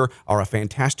Devin Booker are a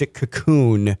fantastic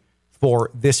cocoon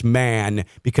for this man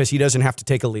because he doesn't have to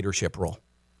take a leadership role.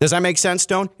 Does that make sense,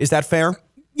 Stone? Is that fair?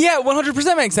 Yeah,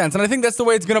 100% makes sense. And I think that's the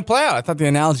way it's going to play out. I thought the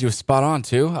analogy was spot on,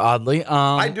 too, oddly.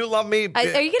 I do love me. Are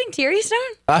you getting teary, Stone?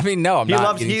 I mean, no, I'm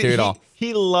not getting teary at all.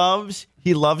 He loves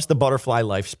the butterfly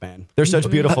lifespan. They're such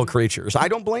beautiful creatures. I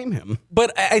don't blame him.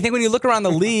 But I think when you look around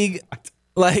the league,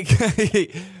 like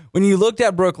when you looked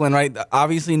at Brooklyn, right,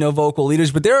 obviously no vocal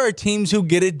leaders, but there are teams who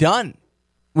get it done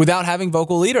without having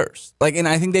vocal leaders. And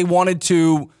I think they wanted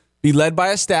to be led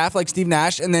by a staff like Steve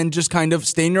Nash and then just kind of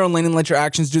stay in your own lane and let your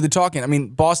actions do the talking. I mean,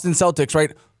 Boston Celtics,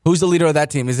 right? Who's the leader of that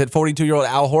team? Is it 42-year-old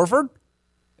Al Horford?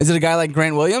 Is it a guy like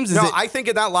Grant Williams? I think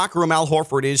in that locker room, Al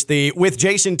Horford is with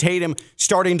Jason Tatum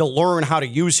starting to learn how to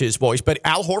use his voice. But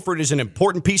Al Horford is an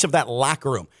important piece of that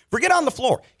locker room. Forget on the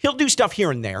floor. He'll do stuff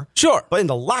here and there. Sure. But in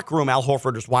the locker room, Al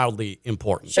Horford is wildly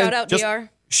important. Shout out DR.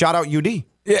 Shout out UD.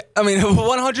 Yeah, I mean,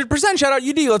 100% shout out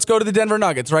UD. Let's go to the Denver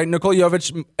Nuggets, right? Nikola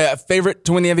Jovic, favorite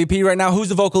to win the MVP right now. Who's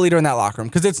the vocal leader in that locker room?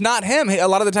 Because it's not him. A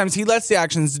lot of the times he lets the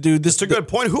actions do this. That's a good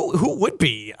point. Who would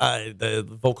be the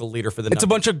vocal leader for the Nuggets? It's a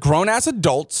bunch of grown-ass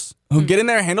adults who get in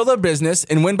there, handle their business,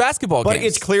 and win basketball games. But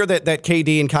it's clear that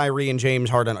KD and Kyrie and James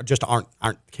Harden just aren't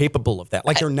capable of that.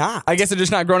 They're not. I guess they're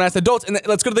just not grown-ass adults. And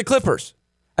let's go to the Clippers.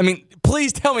 I mean,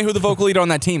 please tell me who the vocal leader on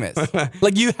that team is.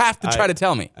 You have to try to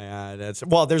tell me.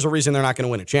 There's a reason they're not going to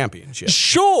win a championship.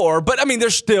 Sure, but I mean, they're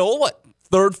still,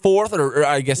 third, fourth, or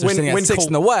I guess they're sitting at sixth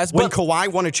in the West. When Kawhi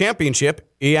won a championship,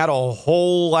 he had a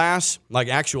whole ass,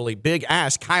 actually big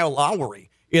ass Kyle Lowry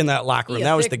in that locker room.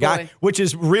 That was the guy, which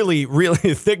is really,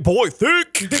 really thick.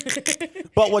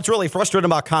 But what's really frustrating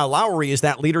about Kyle Lowry is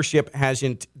that leadership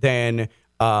hasn't then,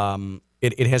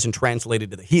 it hasn't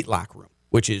translated to the Heat locker room,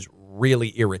 which is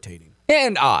really irritating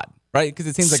and odd, right? Because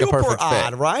it seems like a perfect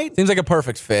fit, right? Seems like a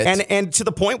perfect fit, and to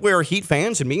the point where Heat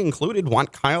fans and me included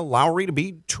want Kyle Lowry to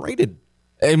be traded.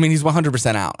 I mean, he's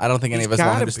 100% out. I don't think any of us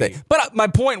want him to stay. But my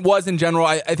point was, in general,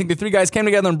 I think the three guys came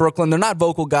together in Brooklyn. They're not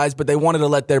vocal guys, but they wanted to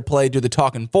let their play do the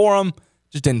talking for them.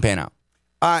 Just didn't pan out.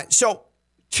 So,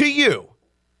 to you,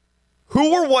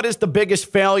 who or what is the biggest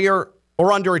failure or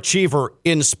underachiever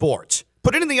in sports?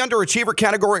 Put it in the underachiever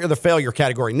category or the failure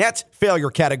category. Nets,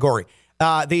 failure category.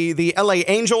 The LA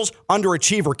Angels,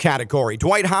 underachiever category.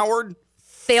 Dwight Howard?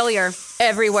 Failure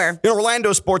everywhere. In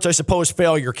Orlando sports, I suppose,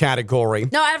 failure category.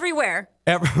 No, everywhere.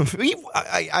 Did he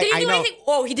do anything?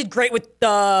 Oh, he did great with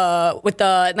the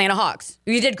Atlanta Hawks.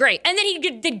 He did great. And then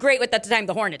he did great with, at the time,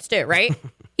 the Hornets, too, right?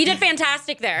 He did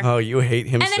fantastic there. Oh, you hate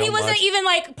him so much. And then he wasn't even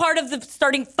part of the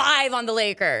starting five on the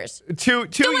Lakers. To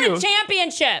win a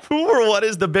championship. Who or what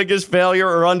is the biggest failure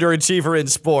or underachiever in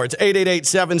sports?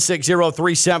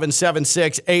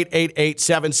 888-760-3776.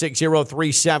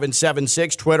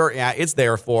 888-760-3776. Twitter, yeah, it's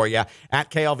there for you. At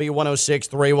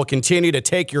KLV1063. We'll continue to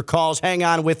take your calls. Hang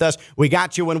on with us. We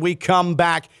got you when we come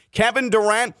back. Kevin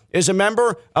Durant is a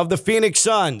member of the Phoenix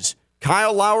Suns.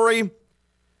 Kyle Lowry,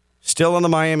 still in the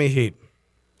Miami Heat.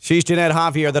 She's Jeanette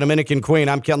Javier, the Dominican Queen.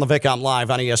 I'm Ken LaVicka. I'm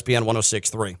live on ESPN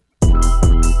 106.3.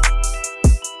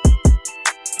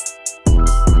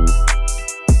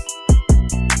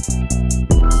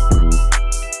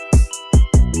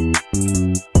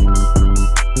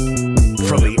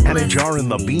 From the Anajar and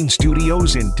Levine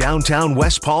Studios in downtown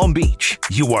West Palm Beach,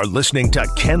 you are listening to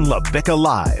Ken LaVicka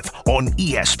Live on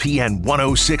ESPN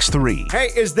 106.3. Hey,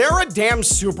 is there a damn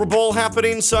Super Bowl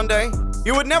happening Sunday?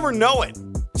 You would never know it.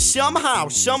 Somehow,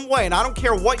 some way, and I don't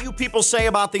care what you people say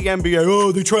about the NBA.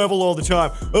 Oh, they travel all the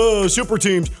time. Oh, super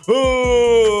teams.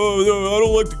 Oh, I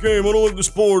don't like the game. I don't like the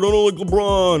sport. I don't like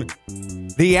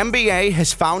LeBron. The NBA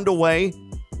has found a way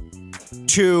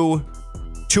to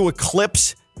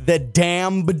eclipse the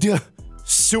damned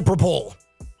Super Bowl.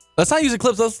 Let's not use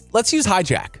eclipse. Let's use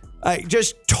hijack. I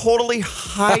just totally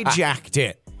hijacked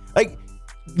it.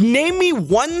 Name me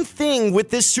one thing with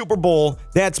this Super Bowl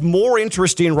that's more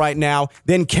interesting right now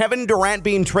than Kevin Durant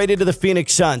being traded to the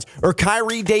Phoenix Suns or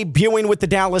Kyrie debuting with the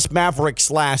Dallas Mavericks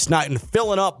last night and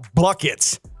filling up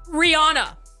buckets.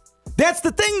 Rihanna. That's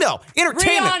the thing, though.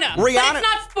 Entertainment. Rihanna. But it's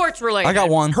not sports related. I got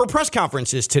one. Her press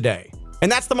conference is today.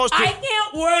 And that's the most... I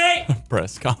can't wait.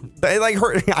 Press conference. Like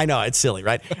her, I know, it's silly,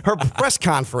 right? Her press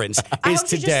conference I is hope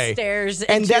she today. just stares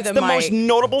and into that's the mic. most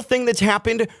notable thing that's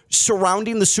happened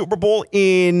surrounding the Super Bowl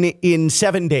in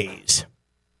 7 days.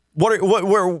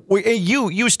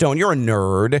 You, Stone, you're a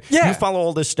nerd. Yeah. You follow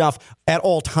all this stuff at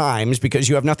all times because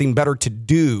you have nothing better to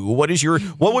do. What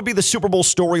would be the Super Bowl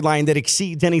storyline that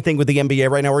exceeds anything with the NBA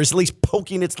right now, or is at least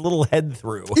poking its little head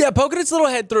through? Yeah, poking its little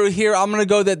head through here. I'm going to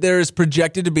go that there is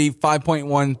projected to be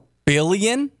 5.1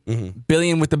 billion,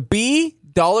 billion with a B,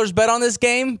 dollars bet on this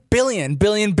game. Billion.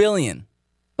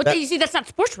 But you see, that's not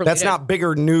sports related. That's not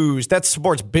bigger news. That's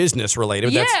sports business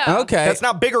related. Yeah. Okay. That's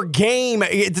not bigger game.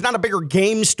 It's not a bigger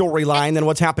game storyline than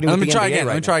what's happening with the NBA right now.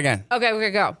 Let me try again. Okay,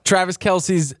 go. Travis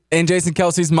Kelce's and Jason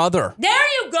Kelce's mother. There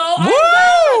you go. Woo! I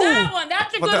got that one.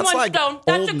 That's a But good that's one, like Stone.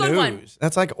 That's old a good one. news.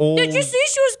 That's like old. Did you see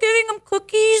she was giving him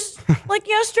cookies like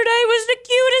yesterday? It was the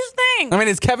cutest thing. I mean,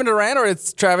 it's Kevin Durant or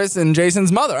it's Travis and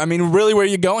Jason's mother. I mean, really, where are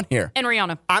you going here? And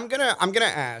Rihanna. I'm gonna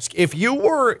ask if you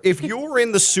were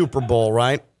in the Super Bowl,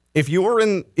 right? If you were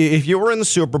in the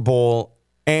Super Bowl,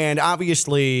 and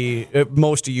obviously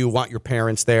most of you want your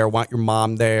parents there, want your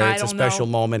mom there. It's a special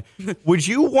moment. Would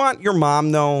you want your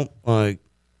mom though,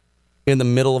 in the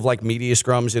middle of like media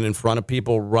scrums and in front of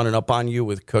people running up on you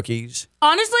with cookies?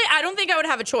 Honestly, I don't think I would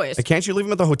have a choice. Can't you leave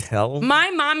them at the hotel? My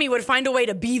mommy would find a way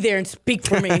to be there and speak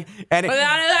for me. And oh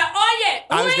yeah,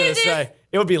 I was gonna say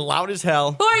it would be loud as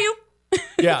hell. Who are you?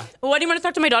 Yeah. What do you want to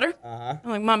talk to my daughter? I'm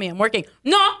like, Mommy, I'm working.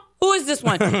 No. Who is this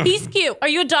one? He's cute. Are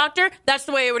you a doctor? That's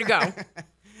the way it would go.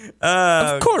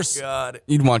 Of course, God.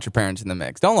 You'd want your parents in the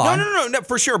mix. Don't lie. No,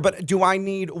 for sure. But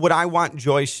would I want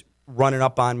Joyce running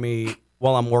up on me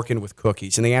while I'm working with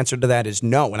cookies? And the answer to that is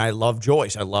no. And I love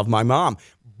Joyce. I love my mom.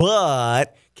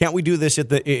 But can't we do this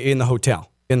in the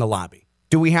hotel, in the lobby?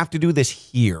 Do we have to do this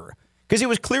here? Because it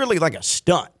was clearly like a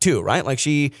stunt too, right? Like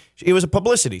it was a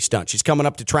publicity stunt. She's coming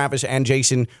up to Travis and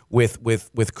Jason with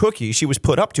cookies. She was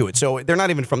put up to it. So they're not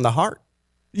even from the heart.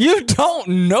 You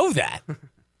don't know that.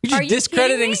 You're Are just you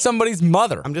discrediting kidding me? somebody's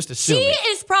mother. I'm just She assuming.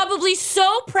 is probably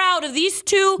so proud of these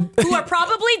two who are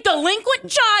probably delinquent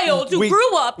childs who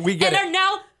grew up we get and it. are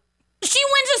now. She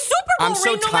wins a Super Bowl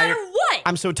ring no matter what.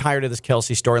 I'm so tired of this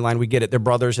Kelsey storyline. We get it. They're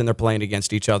brothers and they're playing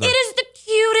against each other. It is the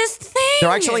cutest thing. They're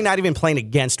actually not even playing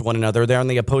against one another. They're on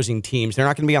the opposing teams. They're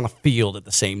not going to be on the field at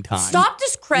the same time. Stop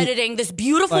discrediting this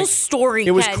beautiful story.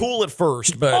 It was Ken. cool at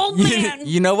first, but Oh man.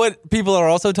 You know what people are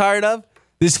also tired of?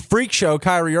 This freak show,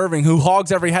 Kyrie Irving, who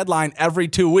hogs every headline every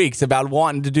 2 weeks about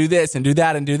wanting to do this and do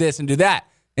that and do this and do that.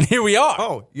 And here we are.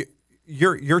 oh,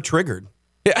 you're triggered.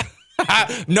 Yeah.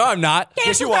 No, I'm not.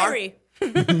 Cancel you are. Kyrie.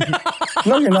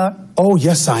 No, you're not. Oh,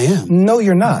 yes, I am. No,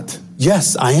 you're not.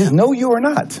 Yes, I am. No, you are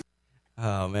not.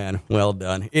 Oh man, well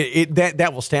done.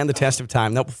 That will stand the test of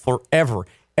time. That will forever,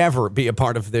 ever be a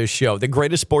part of this show. The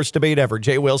greatest sports debate ever.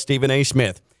 Jay Will, Stephen A.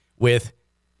 Smith with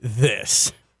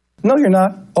this. No, you're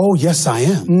not. Oh, yes, I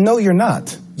am. No, you're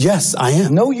not. Yes, I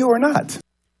am. No, you are not.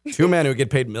 Two men who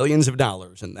get paid millions of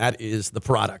dollars, and that is the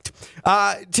product.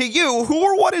 To you, who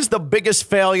or what is the biggest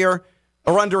failure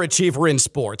or underachiever in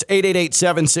sports?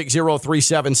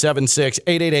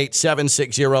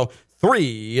 888-760-3776,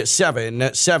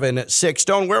 888-760-3776.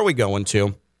 Stone, where are we going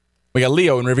to? We got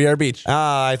Leo in Riviera Beach.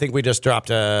 I think we just dropped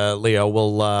Leo.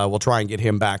 We'll try and get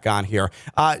him back on here.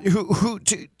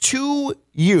 To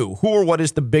you, who or what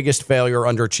is the biggest failure or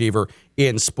underachiever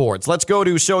in sports? Let's go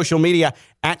to social media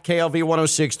at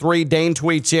KLV1063. Dane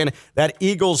tweets in that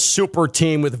Eagles super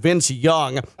team with Vince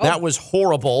Young. That was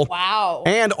horrible. Wow.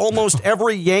 And almost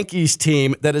every Yankees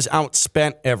team that has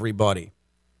outspent everybody.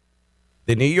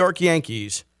 The New York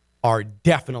Yankees are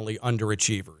definitely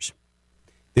underachievers.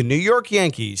 The New York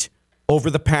Yankees, over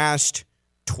the past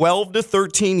 12 to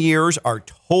 13 years, are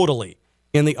totally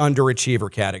in the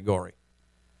underachiever category.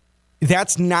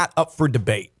 That's not up for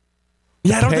debate.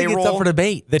 Yeah, I don't think it's up for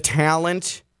debate. The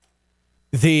talent,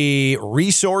 the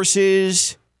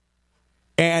resources,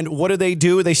 and what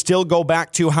do? They still go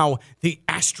back to how the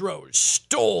Astros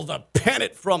stole the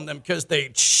pennant from them because they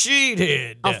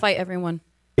cheated. I'll fight everyone.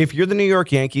 If you're the New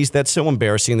York Yankees, that's so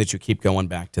embarrassing that you keep going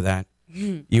back to that.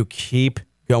 You keep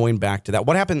going back to that.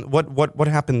 What happened? What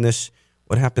happened this?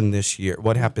 What happened this year?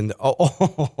 What happened?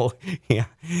 Oh, yeah.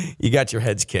 You got your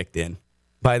heads kicked in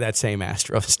by that same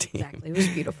Astros team. Exactly. It was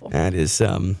beautiful. That is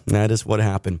what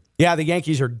happened. Yeah, the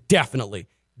Yankees are definitely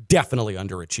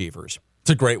underachievers.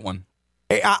 It's a great one.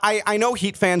 I know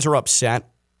Heat fans are upset,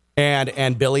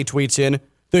 and Billy tweets in,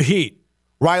 the Heat.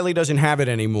 Riley doesn't have it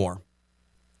anymore.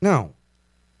 No.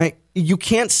 You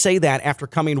can't say that after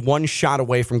coming one shot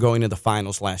away from going to the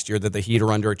finals last year that the Heat are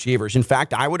underachievers. In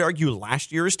fact, I would argue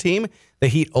last year's team, the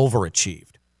Heat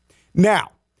overachieved.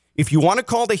 Now, if you want to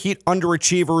call the Heat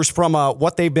underachievers from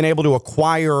what they've been able to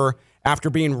acquire after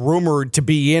being rumored to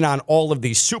be in on all of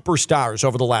these superstars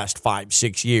over the last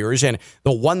 5-6 years, and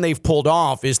the one they've pulled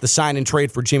off is the sign and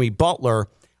trade for Jimmy Butler,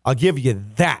 I'll give you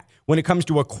that. When it comes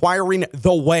to acquiring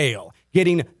the whale,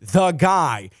 getting the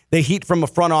guy, the Heat from a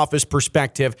front office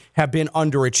perspective have been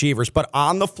underachievers. But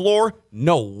on the floor,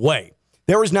 no way.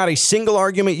 There is not a single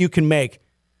argument you can make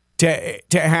to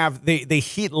have the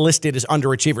Heat listed as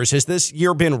underachievers. Has this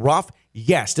year been rough?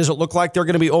 Yes. Does it look like they're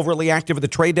going to be overly active at the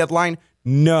trade deadline?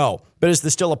 No. But is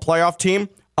this still a playoff team?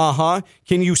 Uh-huh.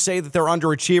 Can you say that they're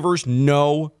underachievers?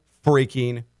 No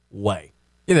freaking way.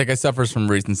 Yeah, that guy suffers from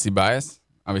recency bias.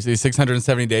 Obviously,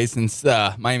 670 days since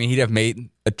Miami Heat have made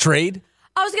a trade.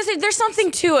 I was going to say, there's something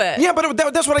to it. Yeah, but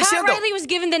that's what I said, Pat though. Riley was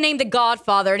given the name the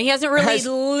Godfather, and he hasn't really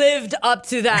lived up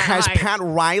to that. Has hype. Pat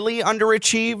Riley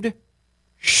underachieved?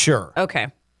 Sure.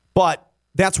 Okay. But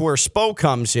that's where Spo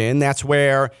comes in. That's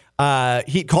where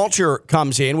Heat culture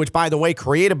comes in, which, by the way,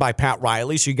 created by Pat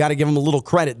Riley, so you got to give him a little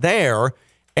credit there.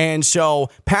 And so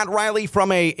Pat Riley,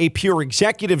 from a pure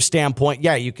executive standpoint,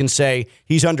 yeah, you can say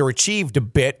he's underachieved a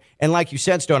bit. And like you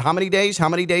said, Stone, how many days? How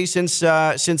many days since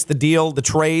the deal, the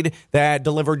trade that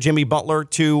delivered Jimmy Butler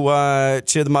to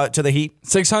the Heat?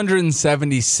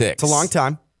 676. It's a long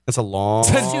time. It's a long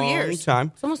 2 years.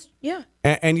 time. It's almost, yeah.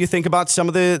 And you think about some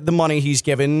of the money he's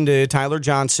given to Tyler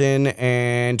Johnson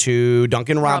and to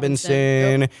Duncan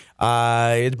Robinson. Yep.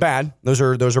 It's bad. Those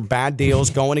are bad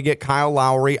deals. Going to get Kyle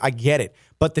Lowry, I get it.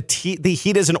 But the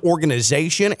Heat as an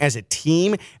organization, as a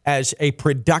team, as a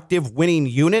productive winning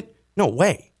unit, no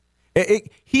way.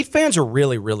 Heat fans are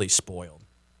really, really spoiled.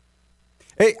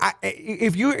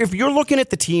 If you're looking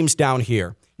at the teams down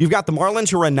here, you've got the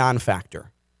Marlins, who are a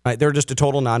non-factor. Right? They're just a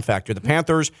total non-factor. The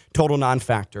Panthers, total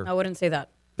non-factor. I wouldn't say that.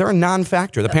 They're a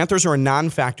non-factor. The Panthers are a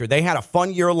non-factor. They had a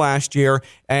fun year last year,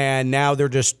 and now they're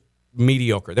just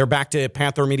mediocre. They're back to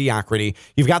Panther mediocrity.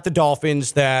 You've got the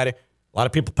Dolphins that a lot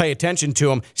of people pay attention to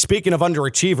them. Speaking of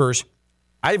underachievers,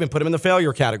 I even put them in the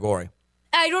failure category.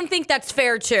 I don't think that's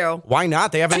fair, too. Why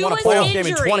not? They haven't won a Two playoff game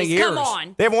in 20 injuries. years. Come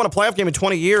on. They haven't won a playoff game in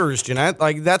 20 years, Jeanette.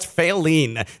 Like, that's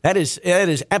failing. That is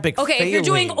epic Okay, failing. if you're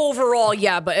doing overall,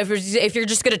 yeah, but if you're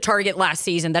just going to target last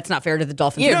season, that's not fair to the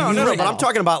Dolphins. No, but I'm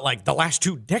talking about, like, the last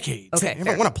 2 decades. Okay, They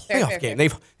haven't won a playoff game.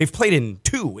 They've played in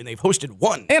 2, and they've hosted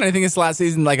 1. And I think this last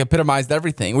season epitomized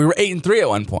everything. We were 8-3 at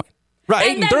one point.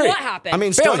 Right. And then 8-3. what happened? I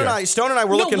mean, Stone and I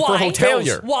were looking for why? hotels.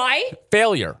 Failure. Why?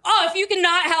 Failure. Oh, if you can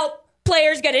not help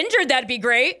players get injured, that'd be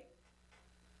great.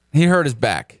 He hurt his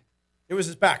back. It was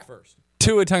his back first.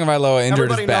 Tua Tagovailoa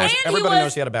injured his back. Everybody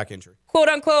knows he had a back injury. Quote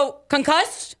unquote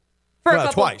concussed for a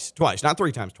couple. Twice, not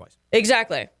 3 times, twice.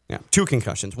 Exactly. Yeah, 2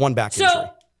 concussions, 1 back injury.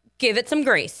 So give it some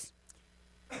grace.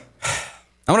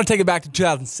 I want to take it back to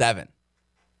 2007.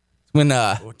 When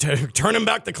Turning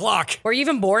back the clock. Were you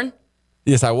even born?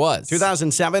 Yes, I was.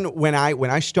 2007, when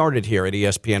I started here at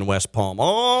ESPN West Palm,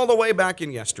 all the way back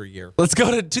in yesteryear. Let's go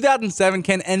to 2007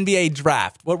 Ken NBA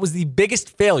draft. What was the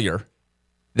biggest failure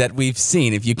that we've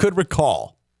seen, if you could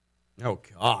recall? Oh,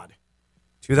 God.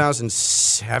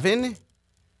 2007? This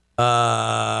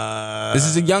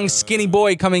is a young, skinny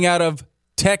boy coming out of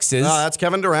Texas. No, that's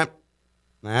Kevin Durant.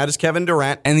 That is Kevin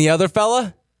Durant. And the other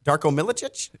fella? Darko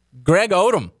Milicic? Greg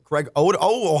Odom.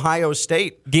 Ohio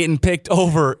State. Getting picked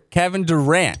over Kevin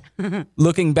Durant.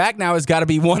 Looking back now has got to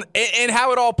be one. And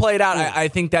how it all played out, I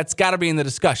think that's got to be in the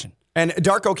discussion. And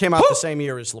Darko came out the same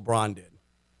year as LeBron did.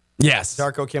 Yes.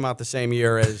 Darko came out the same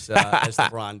year as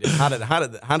LeBron did.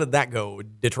 How did that go,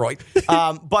 Detroit?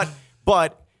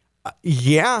 But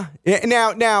yeah.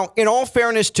 Now, in all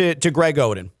fairness to Greg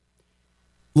Oden,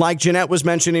 like Jeanette was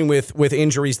mentioning with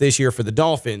injuries this year for the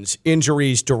Dolphins,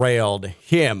 injuries derailed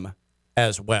him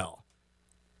as well.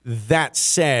 That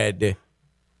said,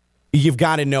 you've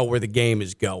got to know where the game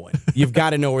is going. You've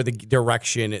got to know where the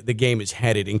direction the game is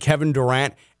headed. And Kevin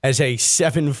Durant, as a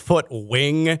 7-foot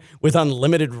wing with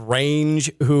unlimited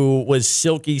range, who was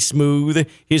silky smooth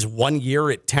his 1 year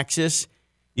at Texas,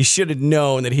 you should have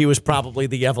known that he was probably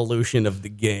the evolution of the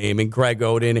game. And Greg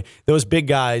Oden, those big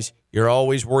guys, you're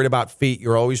always worried about feet.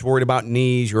 You're always worried about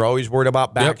knees. You're always worried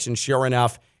about backs. Yep. And sure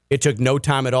enough, it took no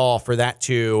time at all for that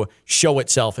to show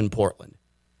itself in Portland.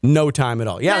 No time at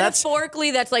all. Yeah,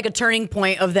 metaphorically, that's like a turning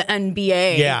point of the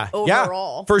NBA overall.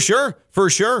 Yeah, for sure.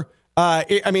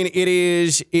 It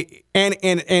is,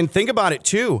 and think about it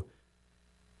too.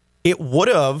 It would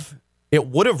have, it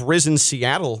would have risen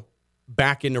Seattle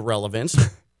back into relevance.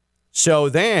 So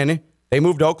then they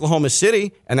moved to Oklahoma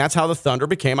City, and that's how the Thunder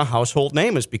became a household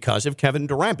name, is because of Kevin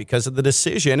Durant, because of the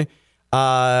decision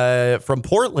from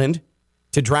Portland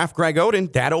to draft Greg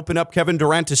Oden. That opened up Kevin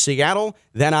Durant to Seattle,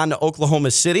 then on to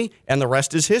Oklahoma City, and the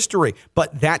rest is history.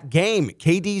 But that game,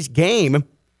 KD's game,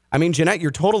 I mean, Jeanette,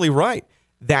 you're totally right.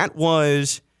 That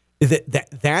was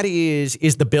that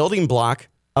is the building block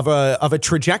of a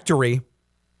trajectory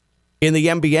in the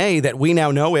NBA that we now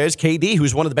know as KD,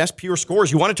 who's one of the best pure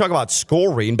scorers. You want to talk about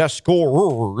scoring, best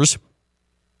scorers.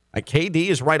 KD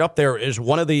is right up there as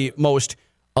one of the most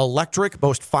electric,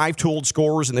 most five-tooled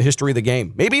scorers in the history of the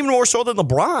game. Maybe even more so than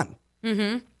LeBron.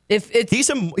 Mm-hmm.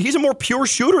 He's a more pure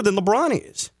shooter than LeBron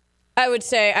is. I would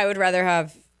say I would rather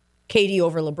have KD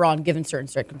over LeBron given certain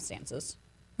circumstances.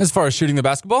 As far as shooting the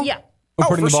basketball? Yeah. Or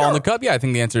putting the ball sure. in the cup? Yeah, I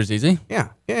think the answer is easy. Yeah.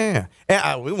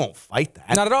 We won't fight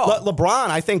that. Not at all. LeBron,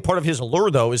 I think part of his allure,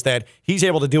 though, is that he's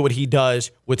able to do what he does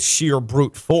with sheer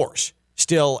brute force,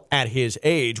 still at his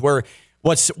age, where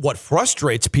what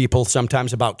frustrates people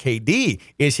sometimes about KD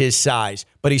is his size,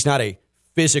 but he's not a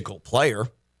physical player,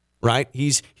 right?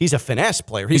 He's a finesse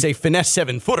player. He's a finesse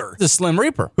 7-footer. He's a Slim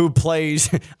Reaper. Who plays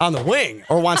on the wing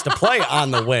or wants to play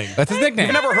on the wing. That's his nickname.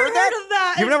 You've never heard that?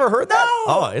 You've never heard that? No.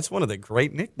 Oh, it's one of the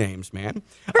great nicknames, man.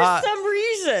 For some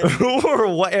reason.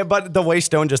 But the way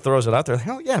Stone just throws it out there,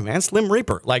 hell yeah, man, Slim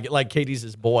Reaper, like KD's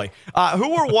his boy.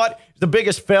 Who or what the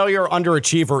biggest failure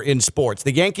underachiever in sports?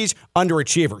 The Yankees,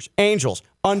 underachievers. Angels,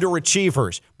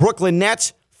 underachievers. Brooklyn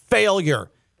Nets,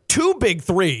 failure. Two big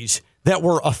threes that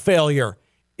were a failure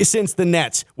since the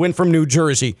Nets went from New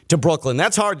Jersey to Brooklyn.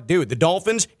 That's hard to do. The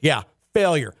Dolphins, yeah,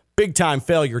 failure. Big time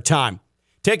failure time.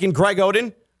 Taking Greg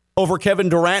Oden over Kevin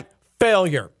Durant,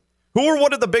 failure. Who are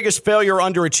one of the biggest failure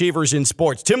underachievers in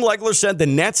sports? Tim Legler said the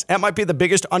Nets, that might be the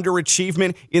biggest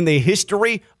underachievement in the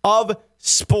history of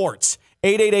sports.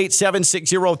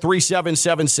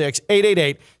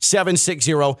 888-760-3776,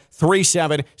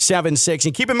 888-760-3776.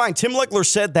 And keep in mind, Tim Legler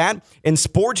said that, and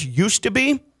sports used to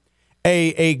be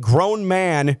a grown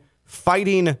man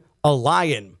fighting a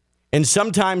lion. And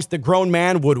sometimes the grown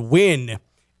man would win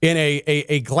in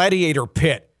a gladiator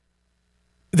pit.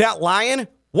 That lion,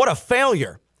 what a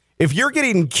failure. If you're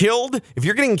getting killed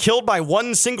by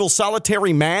one single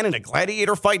solitary man in a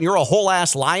gladiator fight and you're a whole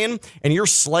ass lion and you're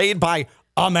slayed by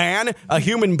a man, a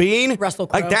human being, Russell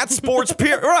Crowe. like that's sports,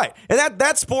 right? And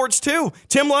that's sports too.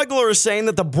 Tim Legler is saying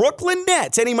that the Brooklyn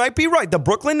Nets, and he might be right, the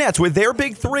Brooklyn Nets with their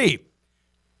big three,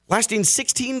 lasting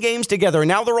 16 games together, and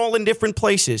now they're all in different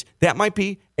places. That might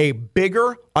be a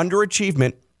bigger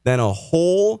underachievement than a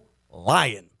whole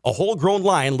grown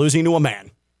lion losing to a man.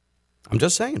 I'm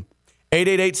just saying.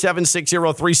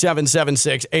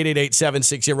 888-760-3776,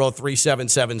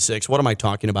 888-760-3776. What am I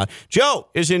talking about? Joe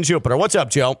is in Jupiter. What's up,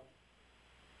 Joe?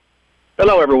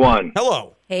 Hello, everyone.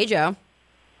 Hello. Hey, Joe.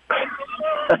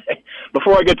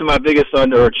 Before I get to my biggest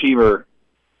underachiever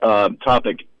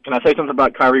topic, can I say something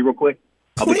about Kyrie real quick?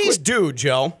 Please do,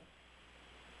 Joe.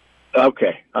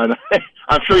 Okay. I'm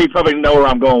sure you probably know where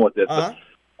I'm going with this. Uh-huh.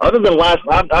 Other than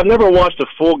I've never watched a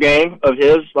full game of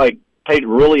his, paid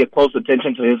really close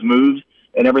attention to his moves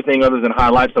and everything other than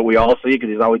highlights that we all see because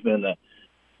he's always been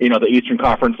in the Eastern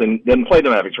Conference and doesn't play the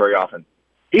Mavericks very often.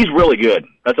 He's really good.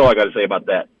 That's all I got to say about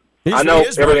that. I know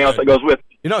everything else that goes with.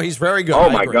 He's very good. Oh,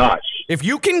 my gosh. If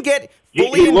you can get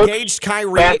fully engaged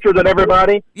Kyrie. Faster than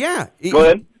everybody. Yeah. Go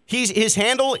ahead. His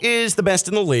handle is the best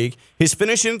in the league. His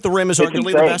finishing at the rim is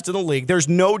arguably the best in the league. There's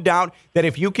no doubt that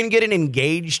if you can get an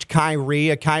engaged Kyrie,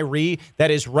 a Kyrie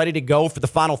that is ready to go for the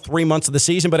final 3 months of the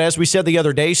season, but as we said the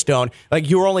other day, Stone,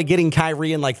 you're only getting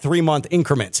Kyrie in 3-month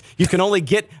increments. You can only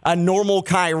get a normal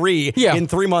Kyrie in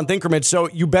 3-month increments, so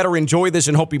you better enjoy this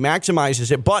and hope he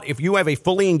maximizes it. But if you have a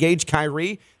fully engaged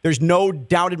Kyrie, there's no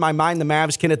doubt in my mind the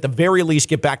Mavs can at the very least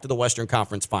get back to the Western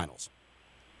Conference Finals.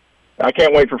 I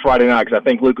can't wait for Friday night because I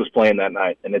think Luke was playing that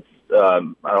night, and it's I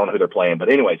don't know who they're playing.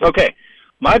 But anyways, okay.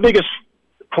 My biggest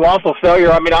colossal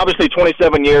failure, obviously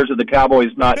 27 years of the Cowboys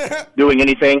not doing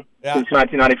anything since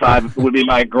 1995 would be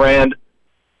my grand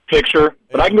picture.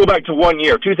 But I can go back to 1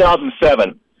 year,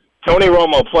 2007. Tony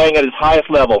Romo playing at his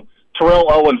highest level.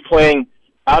 Terrell Owens playing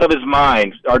out of his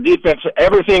mind. Our defense,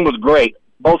 everything was great,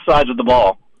 both sides of the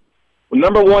ball.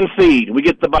 Number 1 seed, we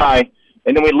get the bye.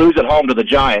 And then we lose at home to the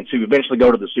Giants, who eventually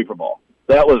go to the Super Bowl.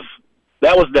 That was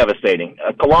devastating,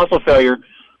 a colossal failure.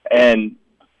 And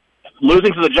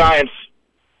losing to the Giants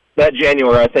that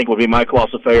January, I think, would be my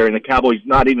colossal failure. And the Cowboys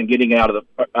not even getting out of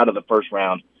the first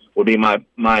round would be my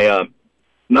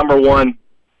number one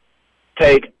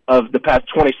take of the past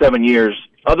 27 years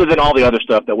other than all the other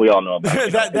stuff that we all know about.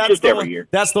 It's just every year.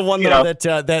 That's the one though,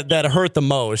 that hurt the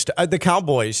most. The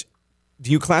Cowboys,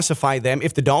 do you classify them,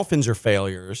 if the Dolphins are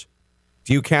failures,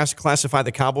 do you classify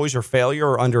the Cowboys as failure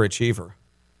or underachiever?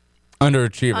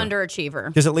 Underachiever.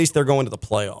 Because at least they're going to the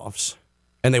playoffs,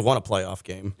 and they won a playoff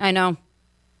game. I know.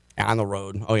 On the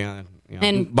road. Oh, yeah.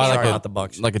 And by not the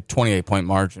Bucks. Like a 28-point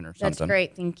margin or something. That's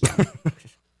great. Thank you.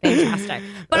 Fantastic.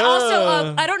 But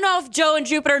also, I don't know if Joe in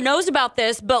Jupiter knows about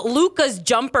this, but Luka's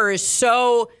jumper is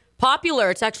so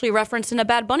popular. It's actually referenced in a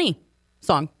Bad Bunny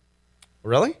song.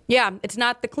 Really? Yeah, it's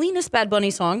not the cleanest Bad Bunny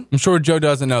song. I'm sure Joe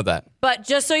doesn't know that. But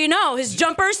just so you know, his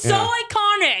jumper is so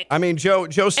iconic. I mean, Joe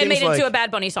seems it made like, into a Bad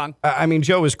Bunny song. I mean,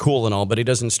 Joe is cool and all, but he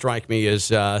doesn't strike me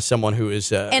as someone who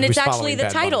is. And it's actually the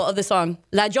title of the song,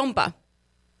 La Jumpa.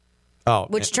 Oh,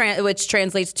 which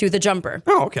translates to the jumper.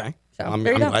 Oh, okay. So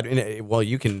there you go. Well,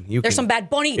 you can. There's some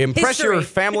Bad Bunny impress history. your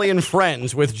family and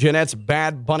friends with Jeanette's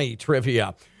Bad Bunny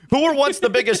trivia. Who or what's the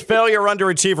biggest failure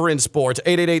underachiever in sports?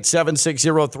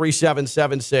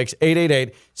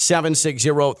 888-760-3776.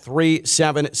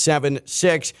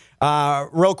 888-760-3776.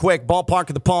 Real quick, ballpark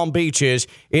of the Palm Beaches.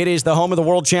 It is the home of the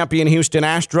world champion Houston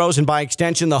Astros, and by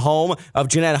extension, the home of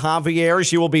Jeanette Javier.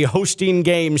 She will be hosting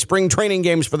games, spring training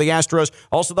games for the Astros.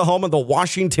 Also the home of the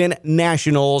Washington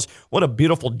Nationals. What a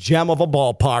beautiful gem of a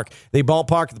ballpark. The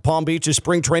ballpark of the Palm Beaches,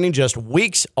 spring training just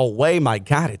weeks away. My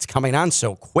God, it's coming on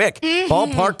so quick.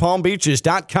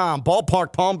 BallparkPalmBeaches.com.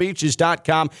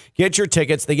 BallparkPalmBeaches.com. Get your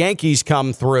tickets. The Yankees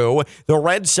come through. The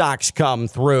Red Sox come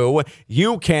through.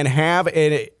 You can have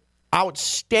an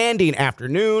outstanding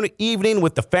afternoon, evening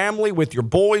with the family, with your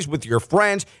boys, with your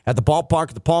friends at the ballpark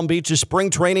of the Palm Beaches. Spring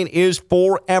training is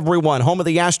for everyone. Home of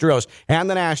the Astros and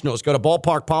the Nationals. Go to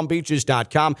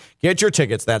ballparkpalmbeaches.com. Get your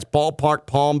tickets. That's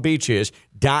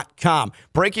ballparkpalmbeaches.com.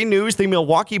 Breaking news, the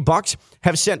Milwaukee Bucks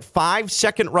have sent 5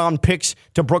 second-round picks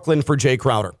to Brooklyn for Jay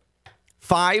Crowder.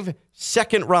 5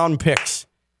 second-round picks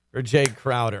for Jay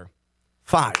Crowder.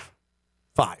 5.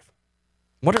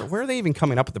 Where are they even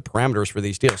coming up with the parameters for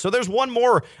these deals? So there's one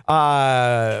more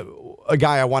a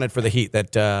guy I wanted for the Heat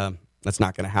that's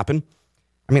not going to happen.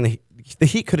 I mean, the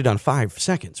Heat could have done 5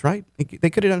 seconds, right? They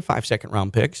could have done 5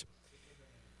 second-round picks.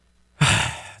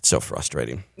 It's so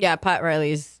frustrating. Yeah, Pat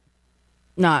Riley's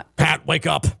not. Pat, wake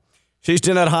up. She's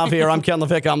Jeanette Javier. I'm Ken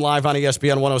LaVicka. I'm live on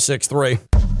ESPN 106.3.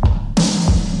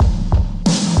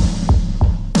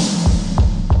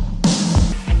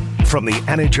 From the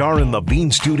Anajar and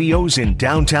Levine Studios in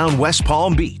downtown West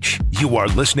Palm Beach, you are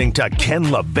listening to Ken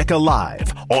LaVicka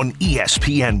Live on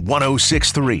ESPN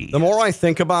 106.3. The more I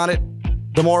think about it,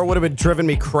 the more it would have driven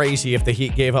me crazy if the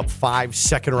Heat gave up 5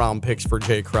 second-round picks for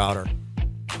Jay Crowder.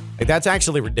 That's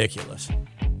actually ridiculous.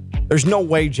 There's no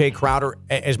way Jay Crowder,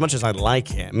 as much as I like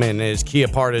him and as key a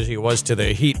part as he was to the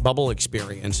Heat bubble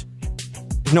experience,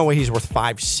 there's no way he's worth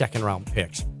 5 second-round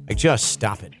picks. Just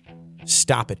stop it.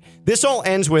 Stop it. This all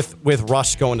ends with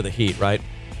Russ going to the Heat, right?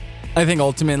 I think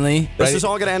ultimately, this is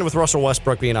all going to end with Russell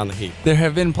Westbrook being on the Heat. There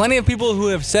have been plenty of people who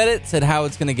have said how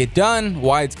it's going to get done,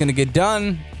 why it's going to get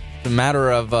done. It's a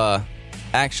matter of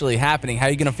actually happening. How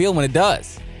are you going to feel when it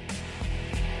does?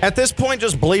 At this point,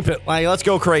 just bleep it. Let's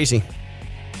go crazy.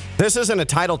 This isn't a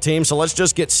title team, so let's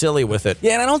just get silly with it.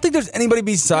 Yeah, and I don't think there's anybody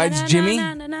besides Jimmy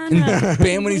and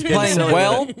Bam when he's playing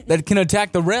well that can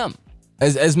attack the rim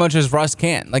as much as Russ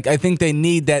can. I think they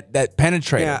need that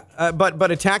penetrator. Yeah,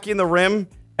 but attacking the rim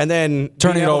and then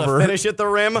turning it over, to finish at the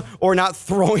rim, or not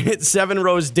throwing it 7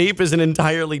 rows deep is an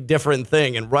entirely different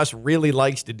thing. And Russ really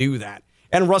likes to do that.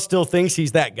 And Russ still thinks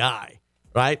he's that guy,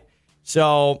 right?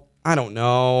 So I don't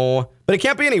know, but it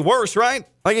can't be any worse, right?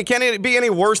 It can't be any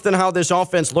worse than how this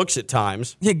offense looks at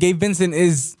times. Yeah, Gabe Vincent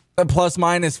is a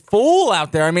plus-minus fool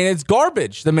out there. I mean, it's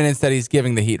garbage the minutes that he's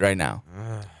giving the Heat right now.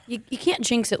 You can't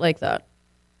jinx it like that.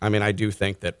 I mean, I do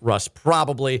think that Russ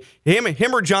probably,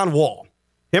 him or John Wall.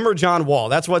 Him or John Wall.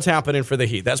 That's what's happening for the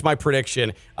Heat. That's my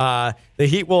prediction. The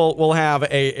Heat will have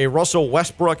a Russell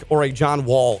Westbrook or a John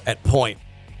Wall at point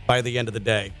by the end of the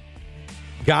day.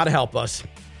 God help us.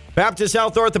 Baptist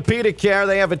Health Orthopedic Care.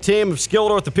 They have a team of skilled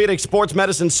orthopedic sports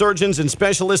medicine surgeons and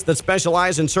specialists that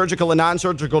specialize in surgical and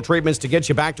non-surgical treatments to get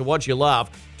you back to what you love.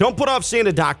 Don't put off seeing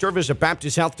a doctor. Visit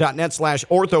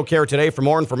baptisthealth.net/orthocare today for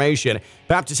more information.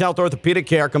 Baptist Health Orthopedic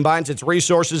Care combines its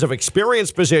resources of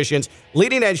experienced physicians,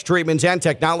 leading-edge treatments, and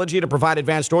technology to provide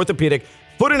advanced orthopedic,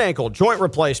 foot and ankle, joint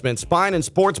replacement, spine, and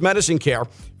sports medicine care.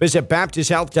 Visit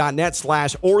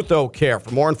baptisthealth.net/orthocare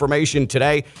for more information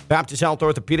today. Baptist Health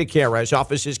Orthopedic Care has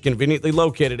offices conveniently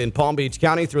located in Palm Beach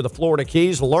County through the Florida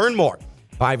Keys. Learn more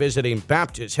by visiting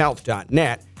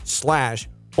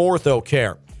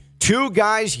baptisthealth.net/orthocare. 2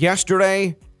 guys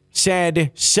yesterday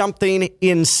said something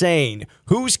insane.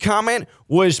 Whose comment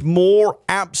was more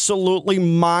absolutely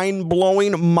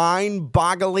mind-blowing,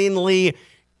 mind-bogglingly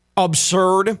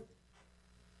absurd?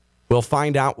 We'll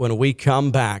find out when we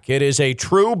come back. It is a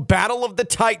true battle of the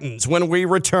Titans when we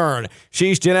return.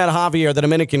 She's Jeanette Javier, the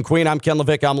Dominican Queen. I'm Ken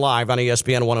LaVicka. I'm live on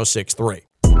ESPN 106.3.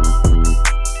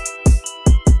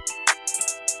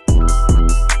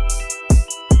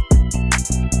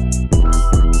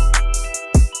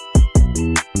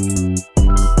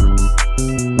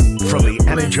 From the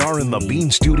Anajar and the Bean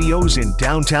Studios in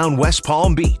downtown West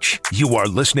Palm Beach, you are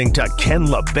listening to Ken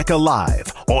LaVicka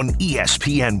Live on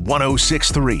ESPN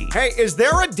 106.3. Hey, is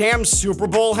there a damn Super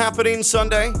Bowl happening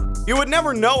Sunday? You would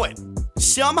never know it.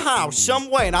 Somehow,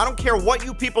 some way, and I don't care what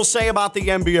you people say about the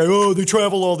NBA. Oh, they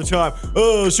travel all the time.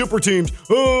 Oh, super teams.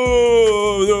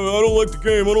 Oh, I don't like the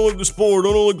game. I don't like the sport.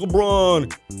 I don't like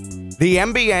LeBron. The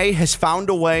NBA has found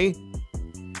a way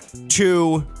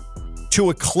to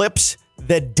eclipse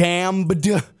the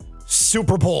damned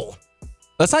Super Bowl.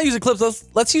 Let's not use eclipse.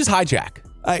 Let's use hijack.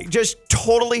 I just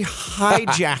totally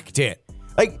hijacked it.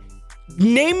 Like,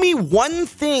 name me one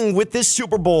thing with this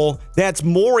Super Bowl that's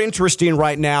more interesting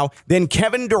right now than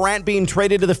Kevin Durant being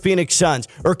traded to the Phoenix Suns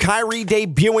or Kyrie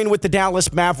debuting with the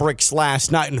Dallas Mavericks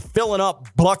last night and filling up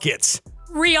buckets.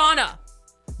 Rihanna.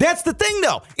 That's the thing,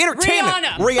 though. Entertainment.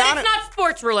 Rihanna. But it's not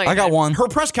sports related. I got one. Her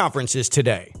press conference is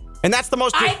today. And that's the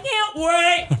most... I can't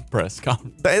wait. Press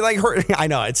conference. Like her, I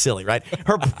know, it's silly, right?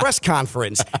 Her press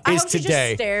conference is today. She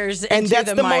just stares and into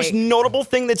that's the most notable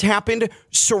thing that's happened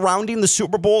surrounding the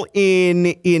Super Bowl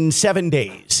in 7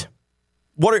 days.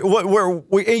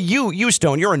 You,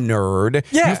 Stone, you're a nerd.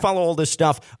 Yeah. You follow all this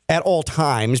stuff at all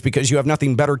times because you have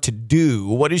nothing better to do.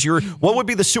 What would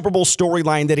be the Super Bowl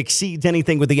storyline that exceeds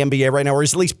anything with the NBA right now, or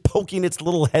is at least poking its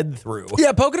little head through?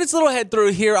 Yeah, poking its little head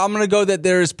through here. I'm going to go that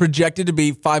there is projected to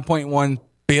be 5.1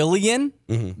 billion,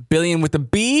 billion with a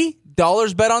B,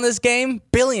 dollars bet on this game.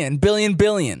 Billion.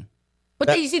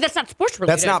 But you see, that's not sports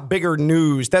related. That's not bigger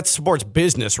news. That's sports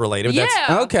business related.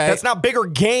 Yeah. Okay. That's not bigger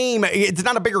game. It's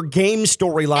not a bigger game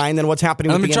storyline than what's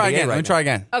happening with the NBA Let me try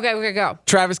again. Okay, we're going to go.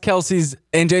 Travis Kelce's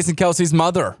and Jason Kelce's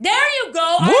mother. There you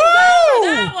go. I'm good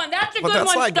for that one. That's a good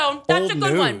one, like Stone. That's a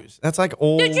good one. news. That's like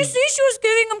old. Did you see she was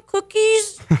giving him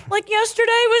cookies like yesterday?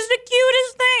 Was the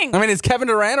cutest thing. I mean, it's Kevin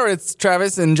Durant or it's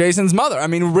Travis and Jason's mother. I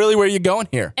mean, really, where are you going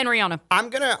here? And Rihanna. I'm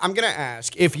gonna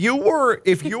ask if you were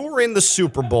in the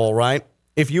Super Bowl, right?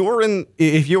 If you were in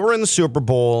the Super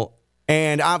Bowl,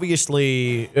 and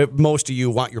obviously most of you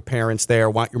want your parents there,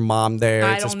 want your mom there.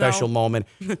 It's a special moment.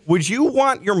 Would you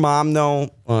want your mom though,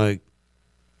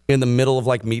 in the middle of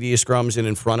like media scrums and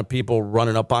in front of people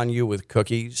running up on you with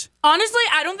cookies? Honestly,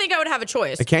 I don't think I would have a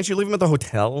choice. Can't you leave them at the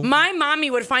hotel? My mommy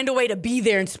would find a way to be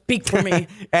there and speak for me.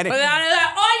 And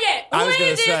I was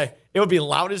gonna say it would be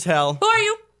loud as hell. Who are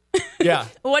you? Yeah.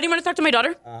 What do you want to talk to my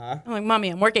daughter? I'm like, Mommy,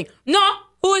 I'm working. No.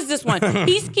 Who is this one?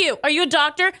 He's cute. Are you a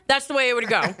doctor? That's the way it would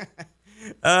go.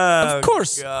 Of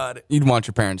course. God. You'd want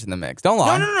your parents in the mix. Don't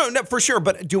lie. No, for sure.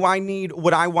 But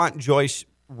would I want Joyce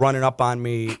running up on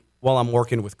me while I'm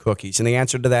working with cookies? And the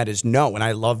answer to that is no. And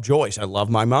I love Joyce. I love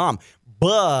my mom.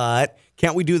 But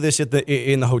can't we do this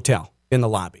in the hotel, in the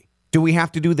lobby? Do we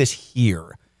have to do this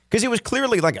here? Because it was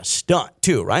clearly like a stunt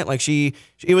too, right? Like it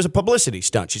was a publicity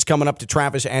stunt. She's coming up to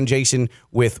Travis and Jason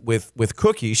with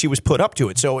cookies. She was put up to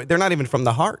it. So they're not even from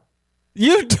the heart.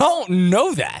 You don't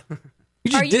know that.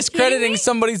 You're just discrediting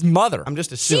somebody's mother. I'm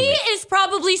just assuming. She is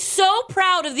probably so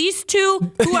proud of these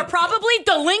two who are probably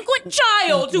delinquent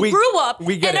childs who grew up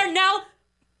and are now.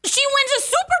 She wins a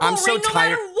Super Bowl ring no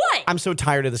matter what. I'm so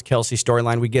tired of this Kelce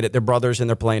storyline. We get it. They're brothers and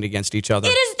they're playing against each other.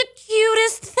 It is the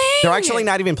cutest thing. They're actually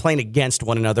not even playing against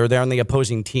one another. They're on the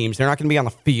opposing teams. They're not going to be on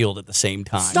the field at the same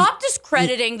time. Stop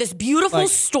discrediting this beautiful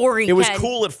story. It was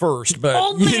cool at first, but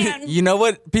old man. You know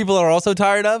what people are also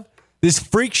tired of? This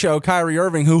freak show, Kyrie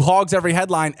Irving, who hogs every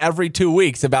headline every 2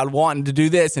 weeks about wanting to do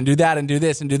this and do that and do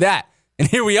this and do that. And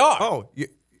here we are. Oh,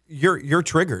 you're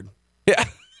triggered. Yeah.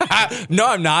 No,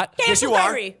 I'm not. Yes, you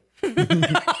are.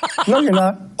 No, you're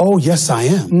not. Oh, yes, I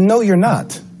am. No, you're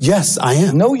not. Yes, I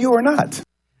am. No, you are not.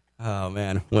 Oh,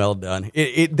 man. Well done.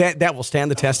 That will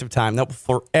stand the test of time. That will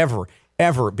forever,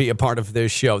 ever be a part of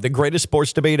this show. The greatest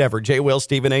sports debate ever. Jay Will,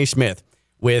 Stephen A. Smith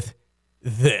with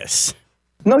this.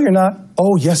 No, you're not.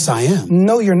 Oh, yes, I am.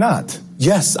 No, you're not.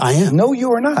 Yes, I am. No,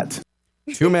 you are not.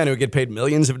 Two men who get paid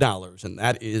millions of dollars, and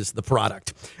that is the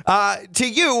product. To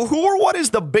you, who or what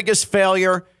is the biggest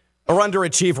failure or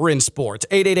underachiever in sports?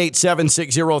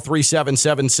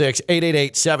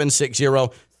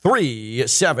 888-760-3776.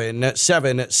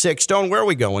 888-760-3776. Stone, where are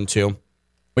we going to?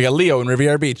 We got Leo in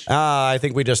Riviera Beach. I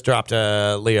think we just dropped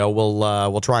Leo.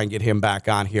 We'll try and get him back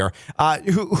on here.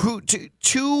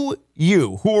 To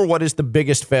you, who or what is the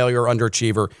biggest failure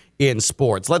underachiever in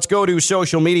sports? Let's go to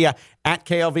social media at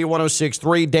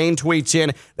KLV1063. Dane tweets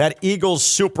in that Eagles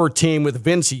super team with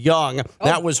Vince Young.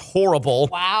 That was horrible.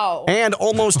 Wow. And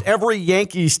almost every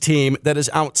Yankees team that has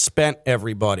outspent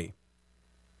everybody.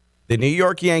 The New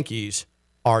York Yankees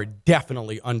are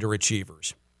definitely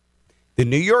underachievers. The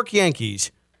New York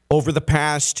Yankees, over the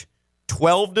past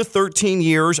 12 to 13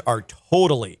 years, are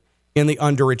totally in the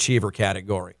underachiever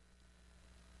category.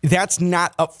 That's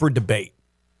not up for debate.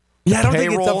 Yeah, I don't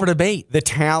think it's up for debate. The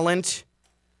talent,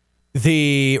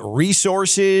 the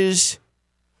resources,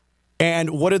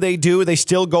 and what do? They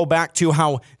still go back to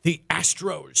how the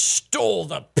Astros stole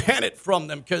the pennant from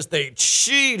them because they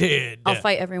cheated. I'll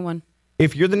fight everyone.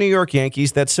 If you're the New York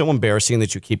Yankees, that's so embarrassing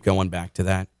that you keep going back to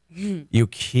that. You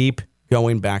keep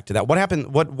going back to that. What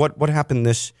happened? What happened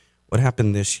this? What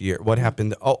happened this year? What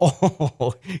happened?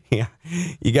 Oh, yeah.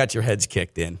 You got your heads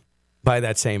kicked in by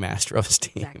that same Astros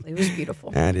team. Exactly. It was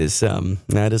beautiful. That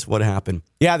is what happened.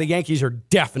 Yeah, the Yankees are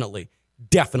definitely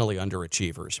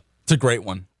underachievers. It's a great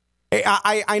one.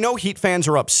 I know Heat fans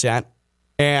are upset,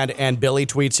 and Billy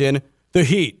tweets in, the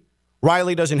Heat.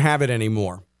 Riley doesn't have it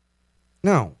anymore.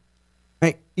 No.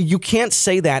 You can't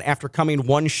say that after coming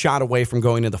one shot away from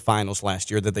going to the finals last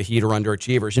year that the Heat are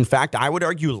underachievers. In fact, I would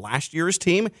argue last year's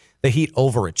team, the Heat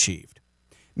overachieved.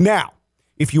 Now,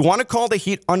 if you want to call the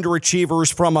Heat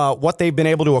underachievers from what they've been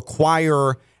able to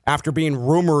acquire after being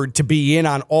rumored to be in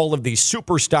on all of these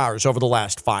superstars over the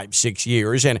last 5-6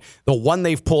 years, and the one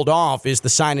they've pulled off is the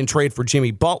sign and trade for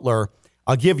Jimmy Butler,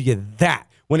 I'll give you that.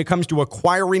 When it comes to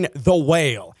acquiring the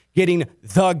whale, getting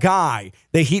the guy,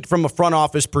 the Heat from a front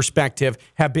office perspective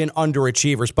have been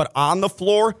underachievers. But on the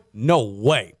floor, no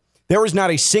way. There is not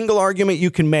a single argument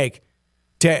you can make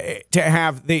to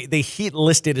have the Heat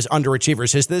listed as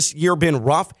underachievers. Has this year been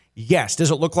rough? Yes.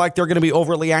 Does it look like they're going to be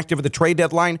overly active at the trade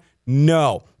deadline?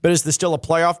 No. But is this still a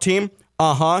playoff team?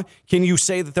 Uh-huh. Can you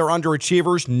say that they're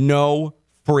underachievers? No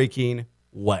freaking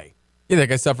way. Yeah, that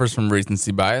guy suffers from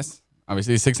recency bias.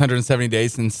 Obviously, 670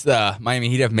 days since Miami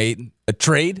Heat have made a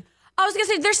trade. I was going to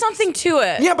say, there's something to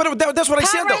it. Yeah, but that's what I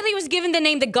said, though. Pat Riley was given the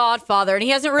name The Godfather, and he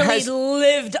hasn't really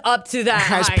lived up to that.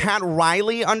 Has Pat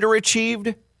Riley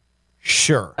underachieved?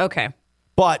 Sure. Okay.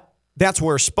 But that's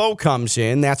where Spo comes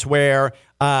in. That's where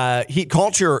Heat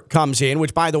culture comes in,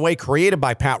 which, by the way, created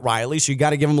by Pat Riley, so you got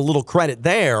to give him a little credit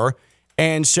there.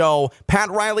 And so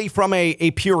Pat Riley, from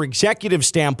a pure executive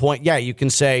standpoint, yeah, you can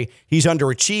say he's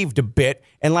underachieved a bit.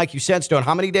 And like you said, Stone,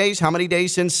 how many days? How many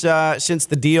days since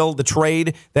the deal, the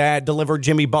trade that delivered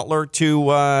Jimmy Butler to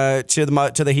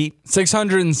the Heat?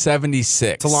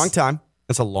 676. It's a long time.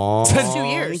 It's a long 2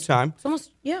 years. time. It's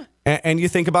almost, yeah. And you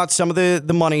think about some of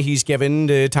the money he's given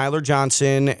to Tyler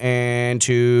Johnson and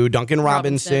to Duncan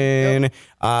Robinson. Yep.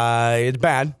 It's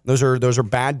bad. Those are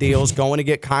bad deals. Going to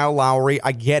get Kyle Lowry,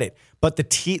 I get it. But the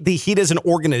Heat as an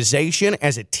organization,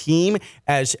 as a team,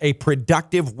 as a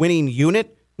productive winning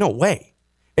unit, no way.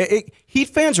 Heat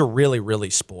fans are really, really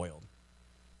spoiled.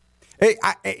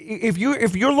 If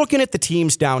you're looking at the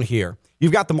teams down here,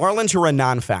 you've got the Marlins, who are a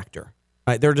non-factor.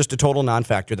 Right? They're just a total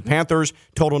non-factor. The Panthers,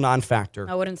 total non-factor.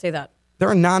 I wouldn't say that.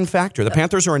 They're a non-factor. The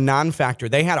Panthers are a non-factor.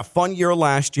 They had a fun year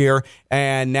last year,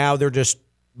 and now they're just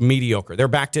mediocre. They're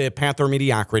back to Panther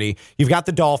mediocrity. You've got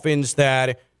the Dolphins that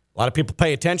a lot of people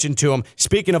pay attention to them.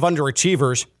 Speaking of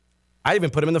underachievers, I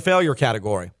even put them in the failure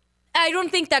category. I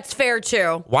don't think that's fair,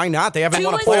 too. Why not? They haven't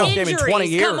won a playoff game in 20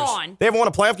 years. Come on. They haven't won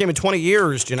a playoff game in 20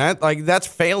 years, Jeanette. Like, that's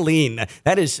failing.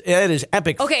 That is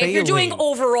epic Okay, failing. if you're doing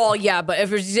overall, yeah, but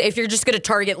if you're just going to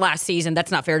target last season,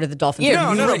 that's not fair to the Dolphins.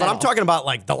 No, but I'm talking about,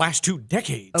 like, the last 2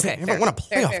 decades. Okay, they haven't won a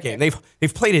playoff game.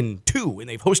 They've played in 2, and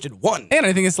they've hosted 1. And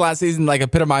I think this last season, like,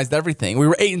 epitomized everything. We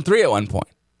were 8-3 at one point.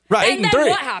 Right. And then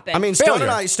what happened? I mean, Stone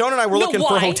and I were looking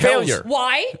for hotels. Failure.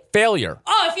 Why? Failure.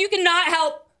 Oh, if you can not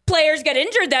help players get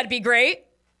injured, that'd be great.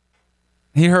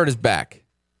 He hurt his back.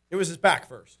 It was his back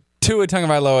first. Tua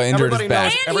Tagovailoa injured his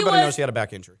back. Everybody knows he had a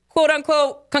back injury. Quote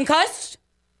unquote concussed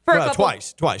for a couple.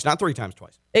 Twice, not 3 times,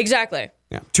 twice. Exactly.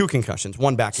 Yeah, 2 concussions,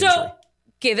 1 back injury. So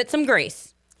give it some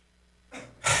grace.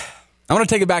 I want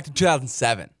to take it back to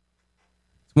 2007.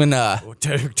 When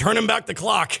turning back the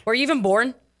clock. Were you even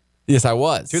born? Yes, I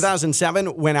was. 2007,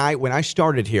 when I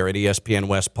started here at ESPN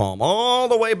West Palm, all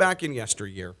the way back in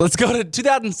yesteryear. Let's go to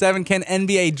 2007, Ken,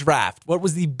 NBA draft. What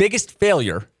was the biggest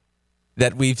failure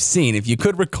that we've seen, if you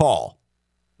could recall?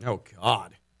 Oh,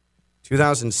 God.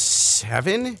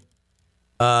 2007? This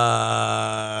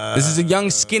is a young,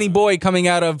 skinny boy coming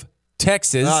out of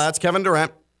Texas. That's Kevin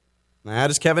Durant. That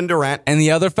is Kevin Durant. And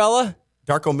the other fella?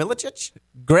 Darko Milicic?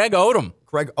 Greg Odom.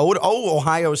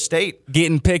 Ohio State.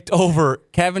 Getting picked over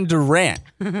Kevin Durant.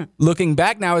 Looking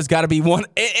back now has got to be one.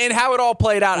 And how it all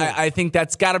played out, I think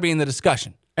that's got to be in the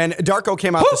discussion. And Darko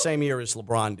came out the same year as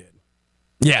LeBron did.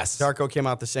 Yes. Darko came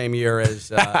out the same year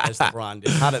as LeBron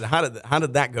did. How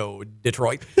did that go,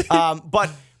 Detroit?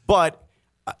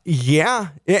 Yeah.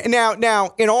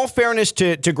 Now, in all fairness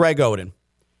to Greg Oden,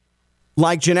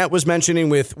 like Jeanette was mentioning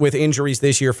with injuries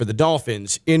this year for the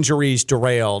Dolphins, injuries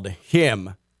derailed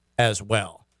him as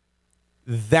well.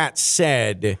 That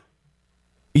said,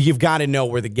 you've got to know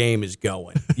where the game is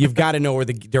going. You've got to know where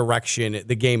the direction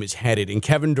the game is headed. And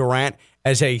Kevin Durant,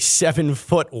 as a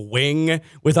 7-foot wing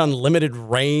with unlimited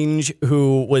range,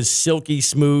 who was silky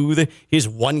smooth his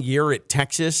 1 year at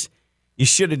Texas, you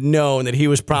should have known that he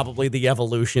was probably the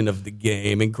evolution of the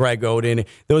game. And Greg Oden,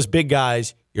 those big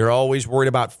guys, you're always worried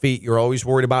about feet. You're always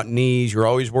worried about knees. You're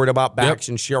always worried about backs.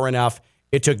 Yep. And sure enough,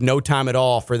 it took no time at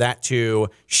all for that to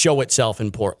show itself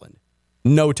in Portland.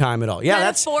 No time at all. Yeah,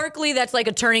 metaphorically, that's like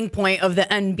a turning point of the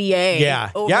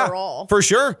NBA overall. Yeah, for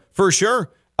sure.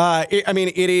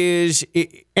 It is,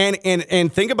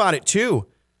 and think about it too.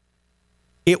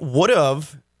 It would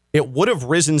have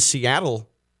risen Seattle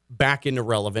back into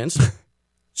relevance.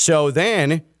 So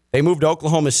then they moved to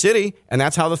Oklahoma City, and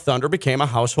that's how the Thunder became a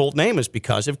household name, is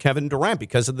because of Kevin Durant,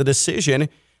 because of the decision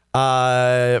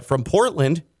from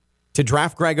Portland to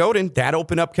draft Greg Oden. That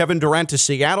opened up Kevin Durant to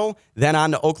Seattle, then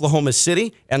on to Oklahoma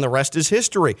City, and the rest is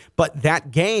history. But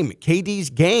that game, KD's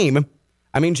game,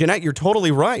 Jeanette, you're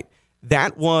totally right.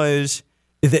 That was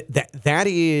that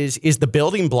is the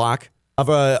building block of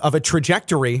a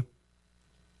trajectory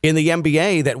in the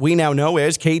NBA that we now know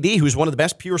as KD, who's one of the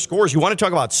best pure scorers. You want to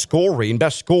talk about scoring,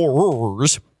 best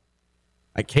scorers.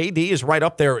 KD is right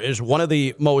up there as one of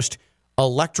the most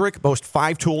electric, most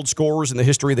five-tooled scorers in the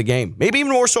history of the game. Maybe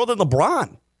even more so than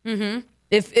LeBron. Mm-hmm.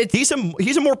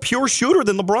 He's a more pure shooter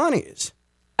than LeBron is.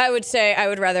 I would say I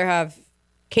would rather have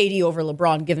KD over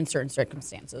LeBron given certain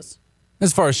circumstances.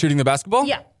 As far as shooting the basketball?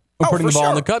 Yeah. Or putting the ball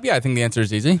in the cup? Yeah, I think the answer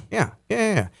is easy. Yeah.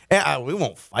 We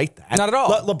won't fight that. Not at all.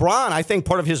 LeBron, I think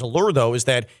part of his allure, though, is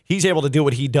that he's able to do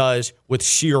what he does with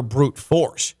sheer brute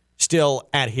force, still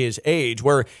at his age,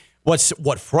 where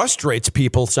what frustrates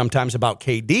people sometimes about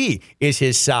KD is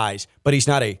his size, but he's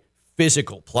not a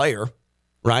physical player,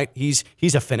 right? He's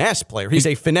a finesse player. He's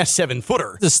a finesse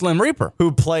 7-footer. The Slim Reaper.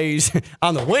 Who plays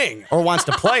on the wing or wants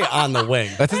to play on the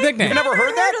wing. That's his nickname. You've never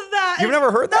heard that? You've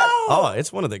never heard that? No. Oh,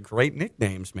 it's one of the great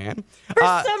nicknames, man. For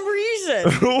some reason.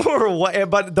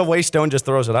 But the way Stone just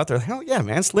throws it out there, hell yeah,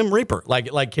 man, Slim Reaper, like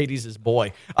KD's his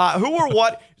boy. Who or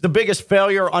what the biggest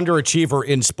failure underachiever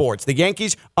in sports? The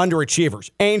Yankees, underachievers.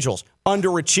 Angels,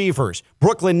 underachievers.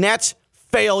 Brooklyn Nets,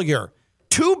 failure.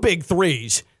 2 big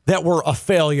threes that were a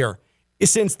failure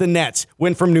since the Nets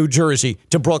went from New Jersey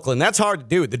to Brooklyn. That's hard to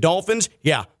do. The Dolphins,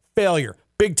 yeah, failure.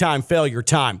 Big time failure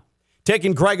time.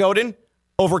 Taking Greg Oden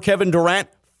over Kevin Durant,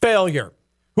 failure.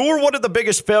 Who are one of the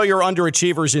biggest failure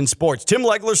underachievers in sports? Tim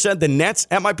Legler said the Nets,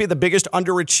 that might be the biggest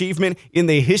underachievement in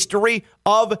the history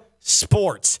of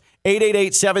sports.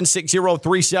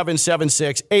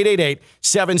 888-760-3776,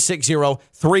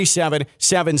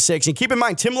 888-760-3776. And keep in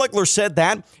mind, Tim Legler said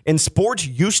that, and sports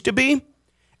used to be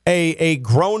a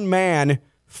grown man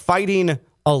fighting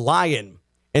a lion.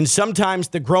 And sometimes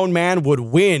the grown man would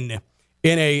win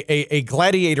in a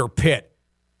gladiator pit.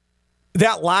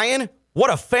 That lion,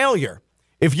 what a failure.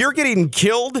 If you're getting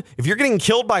killed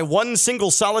by one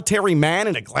single solitary man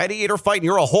in a gladiator fight and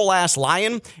you're a whole ass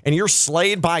lion and you're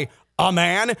slayed by a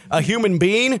man, a human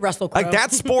being, Russell Crowe. like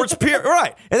that's sports,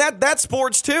 right? And that's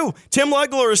sports too. Tim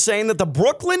Legler is saying that the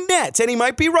Brooklyn Nets, and he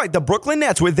might be right, the Brooklyn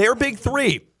Nets with their big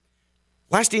three,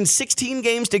 lasting 16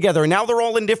 games together, and now they're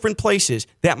all in different places.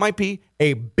 That might be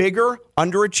a bigger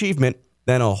underachievement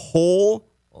than a whole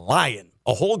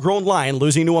grown lion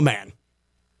losing to a man.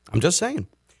 I'm just saying.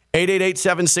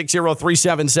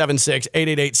 888-760-3776,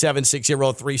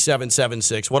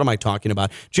 888-760-3776. What am I talking about?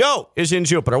 Joe is in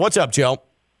Jupiter. What's up, Joe?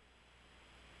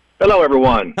 Hello,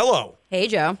 everyone. Hello. Hey,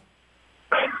 Joe.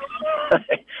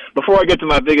 Before I get to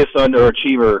my biggest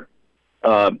underachiever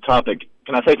topic,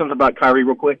 can I say something about Kyrie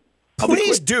real quick?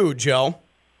 Please do, Joe.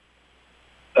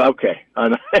 Okay.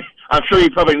 I'm sure you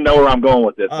probably know where I'm going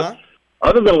with this. Uh-huh.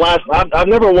 Other than I've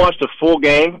never watched a full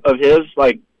game of his,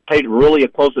 paid really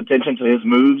close attention to his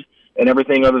moves and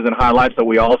everything other than highlights that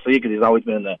we all see because he's always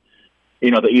been in the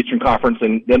Eastern Conference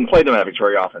and doesn't play the Mavericks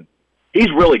very often. He's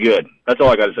really good. That's all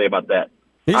I got to say about that.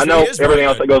 I know everything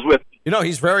else that goes with.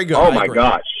 He's very good. Oh, my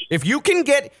gosh. If you can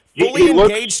get fully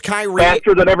engaged Kyrie.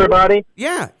 Faster than everybody.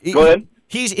 Yeah. Go ahead.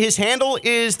 His handle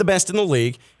is the best in the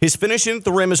league. His finishing at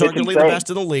the rim is It's arguably insane. the best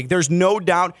in the league. There's no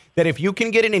doubt that if you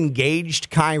can get an engaged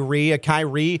Kyrie, a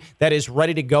Kyrie that is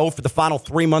ready to go for the final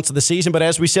 3 months of the season, but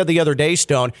as we said the other day,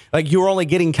 Stone, like you're only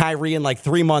getting Kyrie in like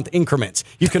 3-month increments.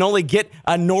 You can only get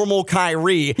a normal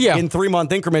Kyrie in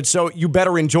 3-month increments, so you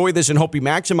better enjoy this and hope he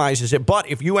maximizes it. But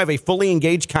if you have a fully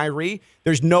engaged Kyrie,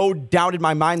 there's no doubt in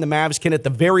my mind the Mavs can at the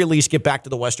very least get back to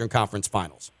the Western Conference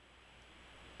Finals.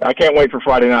 I can't wait for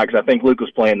Friday night because I think Luke was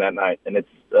playing that night, and it's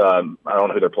I don't know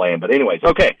who they're playing, but anyways,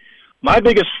 okay. My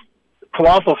biggest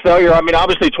colossal failure. I mean,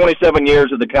 obviously, 27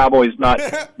 years of the Cowboys not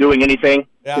doing anything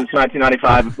since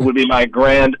 1995 would be my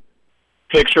grand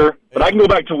picture. But I can go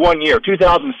back to 1 year,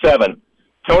 2007.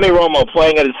 Tony Romo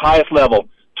playing at his highest level.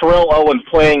 Terrell Owens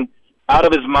playing out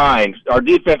of his mind. Our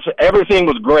defense, everything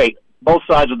was great, both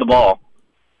sides of the ball.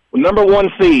 Number 1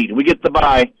 seed, we get the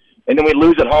bye. And then we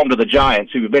lose at home to the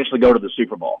Giants, who eventually go to the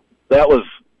Super Bowl. That was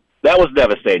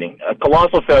devastating, a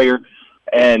colossal failure.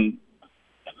 And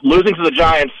losing to the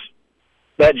Giants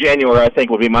that January, I think,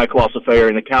 would be my colossal failure.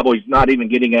 And the Cowboys not even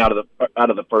getting out of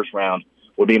the first round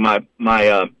would be my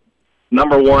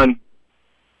number one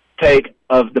take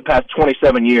of the past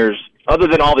 27 years. Other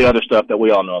than all the other stuff that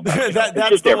we all know about, it's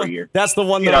just every year. That's the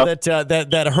one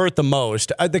that hurt the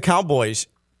most. The Cowboys.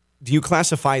 Do you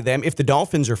classify them if the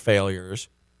Dolphins are failures?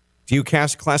 Do you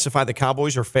classify the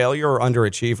Cowboys as failure or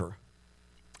underachiever?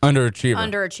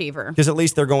 Underachiever. Because at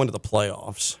least they're going to the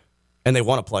playoffs, and they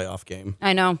won a playoff game.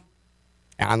 I know.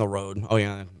 On the road. Oh,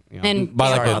 yeah. And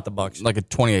by not the Bucs. Like a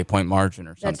 28-point margin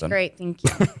or something. That's great. Thank you.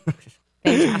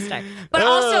 Fantastic. But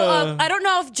also, I don't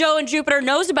know if Joe in Jupiter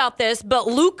knows about this, but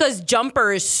Luka's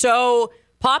jumper is so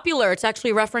popular. It's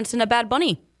actually referenced in a Bad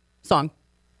Bunny song.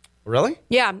 Really?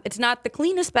 Yeah, it's not the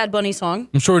cleanest Bad Bunny song.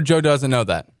 I'm sure Joe doesn't know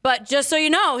that. But just so you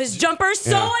know, his jumper is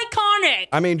so iconic.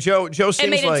 I mean, Joe seems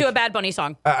it made it like, into a Bad Bunny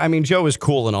song. I mean, Joe is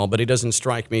cool and all, but he doesn't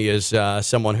strike me as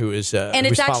someone who is. And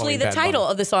it's who's actually the Bad title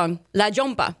Bunny. of the song, La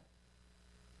Jumpa.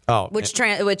 Oh, which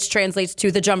translates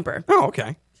to the jumper. Oh,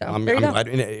 okay. So, I'm there you go.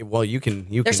 glad. Well, you can.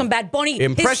 There's some Bad Bunny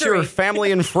impress history. your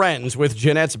family and friends with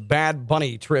Jeanette's Bad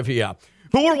Bunny trivia.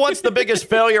 Who or what's the biggest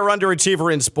failure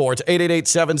underachiever in sports?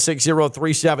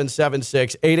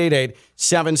 888-760-3776.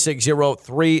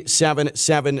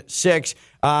 888-760-3776.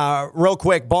 Real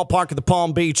quick, ballpark of the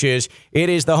Palm Beaches. It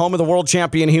is the home of the world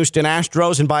champion Houston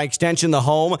Astros, and by extension, the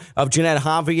home of Jeanette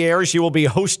Javier. She will be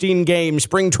hosting games,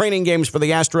 spring training games for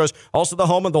the Astros. Also the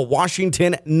home of the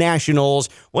Washington Nationals.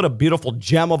 What a beautiful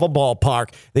gem of a ballpark.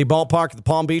 The ballpark of the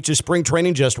Palm Beaches, spring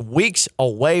training just weeks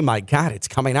away. My God, it's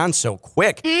coming on so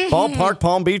quick.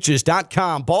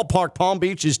 BallparkPalmBeaches.com.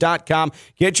 BallparkPalmBeaches.com.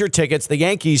 Get your tickets. The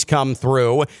Yankees come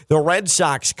through. The Red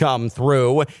Sox come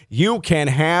through. You can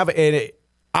have an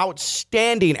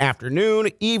outstanding afternoon,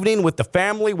 evening with the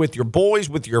family, with your boys,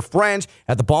 with your friends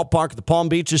at the ballpark of the Palm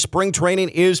Beaches. Spring training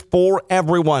is for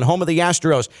everyone. Home of the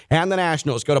Astros and the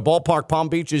Nationals. Go to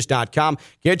ballparkpalmbeaches.com.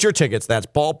 Get your tickets. That's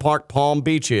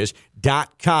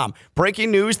ballparkpalmbeaches.com.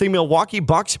 Breaking news, the Milwaukee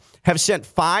Bucks have sent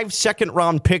 5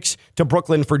 second-round picks to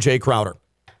Brooklyn for Jay Crowder.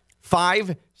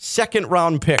 5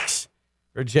 second-round picks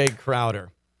for Jay Crowder.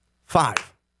 5.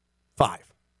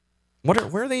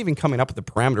 Where are they even coming up with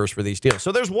the parameters for these deals?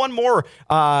 So there's one more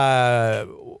a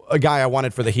guy I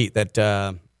wanted for the Heat that's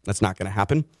not going to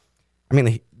happen. I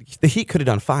mean, the Heat could have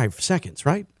done 5 seconds,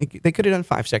 right? They could have done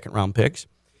 5 second-round picks.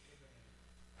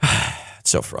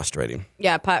 It's so frustrating.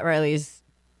 Yeah, Pat Riley's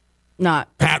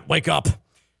not. Pat, wake up.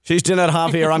 She's Jeanette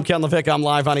Javier. I'm Ken LaVicka. I'm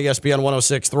live on ESPN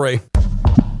 106.3.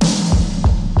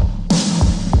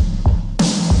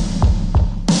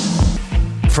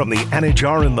 From the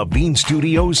Anajar and Levine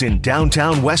Studios in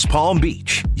downtown West Palm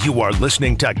Beach, you are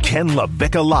listening to Ken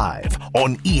LaVicka Live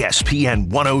on ESPN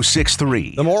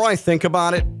 106.3. The more I think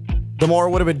about it, the more it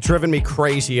would have driven me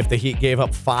crazy if the Heat gave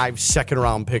up 5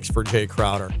 second-round picks for Jay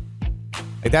Crowder.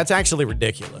 Like, that's actually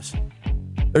ridiculous.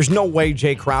 There's no way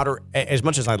Jay Crowder, as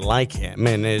much as I like him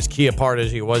and as key a part as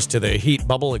he was to the Heat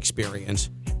bubble experience,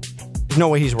 there's no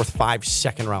way he's worth 5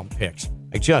 second-round picks.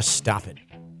 Like, just stop it.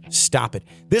 Stop it.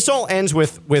 This all ends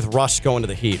with Russ going to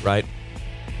the Heat, right?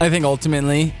 I think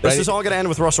ultimately, this is all going to end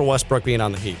with Russell Westbrook being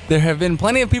on the Heat. There have been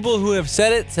plenty of people who have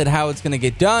said how it's going to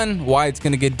get done, why it's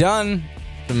going to get done.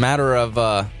 It's a matter of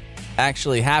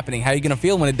actually happening. How are you going to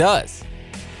feel when it does?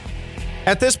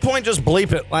 At this point, just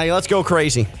bleep it. Like, let's go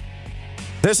crazy.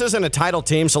 This isn't a title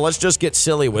team, so let's just get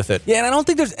silly with it. Yeah, and I don't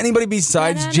think there's anybody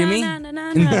besides Jimmy and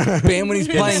Bam when he's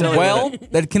playing well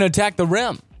that can attack the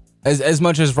rim as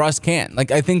much as Russ can.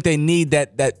 Like, I think they need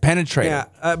that penetrator.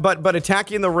 Yeah, but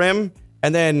attacking the rim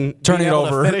and then turning it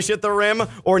over, finish at the rim,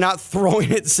 or not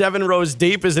throwing it 7 rows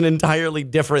deep is an entirely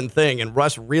different thing. And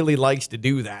Russ really likes to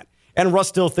do that. And Russ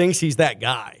still thinks he's that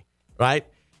guy, right?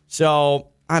 So,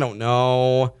 I don't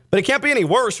know. But it can't be any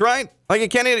worse, right? Like,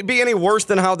 it can't be any worse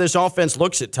than how this offense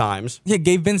looks at times. Yeah,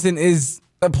 Gabe Vincent is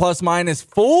a plus-minus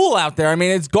fool out there. I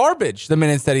mean, it's garbage, the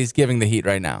minutes that he's giving the Heat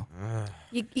right now.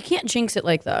 You can't jinx it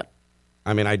like that.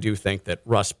 I mean, I do think that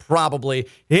Russ probably,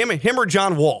 him or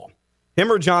John Wall.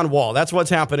 Him or John Wall. That's what's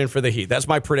happening for the Heat. That's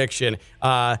my prediction.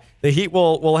 The Heat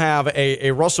will have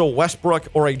a Russell Westbrook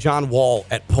or a John Wall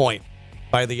at point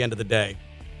by the end of the day.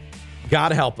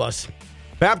 God help us.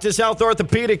 Baptist Health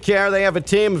Orthopedic Care. They have a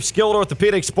team of skilled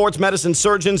orthopedic sports medicine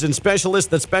surgeons and specialists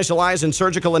that specialize in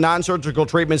surgical and non-surgical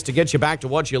treatments to get you back to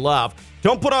what you love.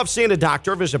 Don't put off seeing a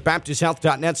doctor. Visit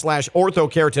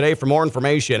baptisthealth.net/orthocare today for more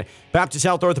information. Baptist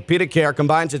Health Orthopedic Care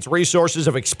combines its resources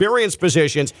of experienced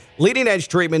physicians, leading-edge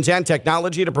treatments, and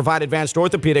technology to provide advanced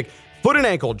orthopedic, foot and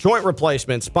ankle, joint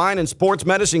replacement, spine, and sports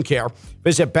medicine care.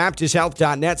 Visit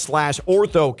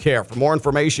baptisthealth.net/orthocare for more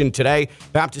information today.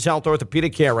 Baptist Health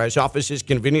Orthopedic Care has offices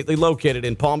conveniently located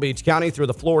in Palm Beach County through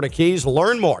the Florida Keys.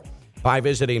 Learn more by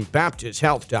visiting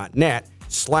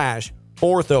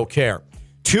baptisthealth.net/orthocare.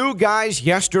 Two guys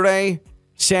yesterday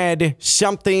said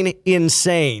something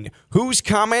insane. Whose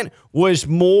comment was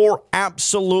more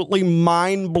absolutely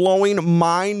mind-blowing,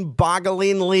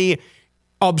 mind-bogglingly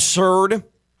absurd?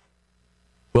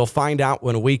 We'll find out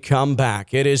when we come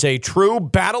back. It is a true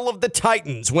battle of the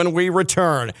Titans when we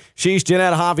return. She's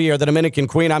Jeanette Javier, the Dominican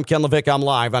Queen. I'm Ken Levick. I'm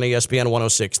live on ESPN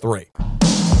 106.3.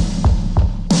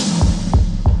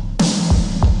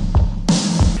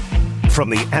 From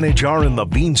the Anajar and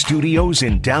Levine Studios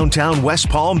in downtown West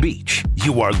Palm Beach,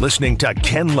 you are listening to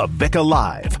Ken LaVicka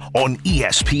Live on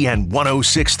ESPN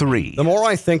 106.3. The more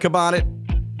I think about it,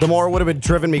 the more it would have been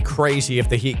driven me crazy if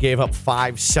the Heat gave up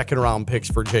 5 second-round picks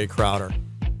for Jay Crowder.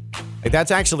 Like,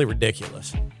 that's actually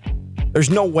ridiculous. There's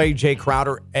no way Jay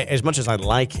Crowder, as much as I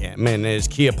like him and as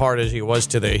key a part as he was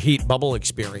to the Heat bubble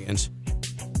experience,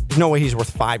 there's no way he's worth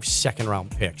 5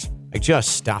 second-round picks. Like,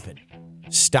 just stop it.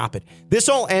 Stop it. This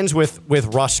all ends with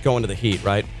Russ going to the Heat,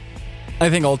 right? I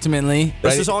think ultimately,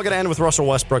 this is all going to end with Russell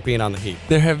Westbrook being on the Heat.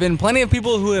 There have been plenty of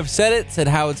people who have said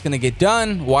how it's going to get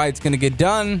done, why it's going to get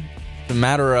done. It's a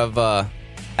matter of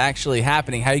actually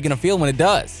happening. How are you going to feel when it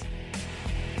does?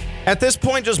 At this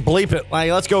point, just bleep it.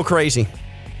 Like, let's go crazy.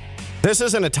 This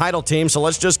isn't a title team, so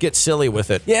let's just get silly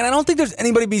with it. Yeah, and I don't think there's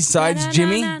anybody besides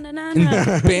Jimmy and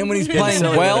Bam when he's playing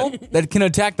well that can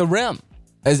attack the rim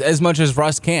as much as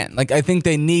Russ can. Like, I think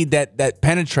they need that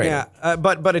penetrator. Yeah,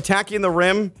 but attacking the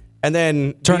rim and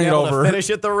then turning it over, finish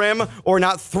at the rim, or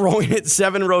not throwing it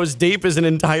 7 rows deep is an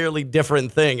entirely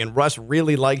different thing. And Russ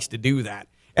really likes to do that.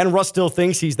 And Russ still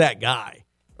thinks he's that guy,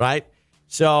 right?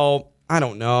 So I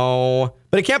don't know.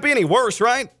 But it can't be any worse,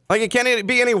 right? Like, it can't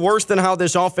be any worse than how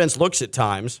this offense looks at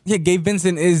times. Yeah, Gabe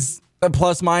Vincent is a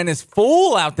plus-minus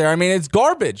fool out there. I mean, it's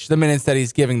garbage, the minutes that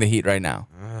he's giving the Heat right now.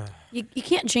 You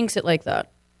can't jinx it like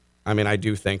that. I mean, I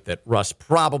do think that Russ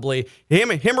probably,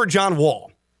 him or John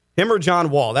Wall. Him or John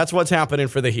Wall. That's what's happening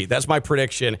for the Heat. That's my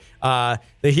prediction. The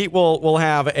Heat will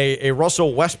have a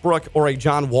Russell Westbrook or a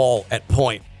John Wall at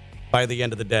point by the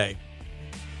end of the day.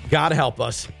 God help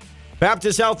us.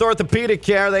 Baptist Health Orthopedic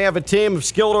Care. They have a team of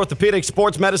skilled orthopedic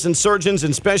sports medicine surgeons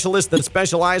and specialists that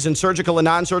specialize in surgical and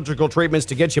non-surgical treatments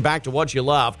to get you back to what you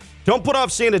love. Don't put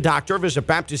off seeing a doctor. Visit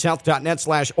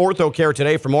baptisthealth.net/orthocare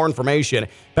today for more information.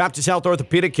 Baptist Health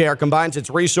Orthopedic Care combines its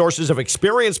resources of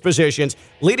experienced physicians,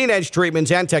 leading-edge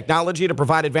treatments, and technology to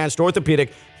provide advanced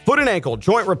orthopedic, foot and ankle,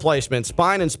 joint replacement,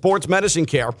 spine, and sports medicine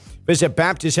care. Visit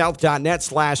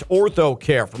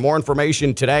baptisthealth.net/orthocare for more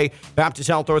information today. Baptist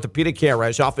Health Orthopedic Care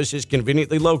has offices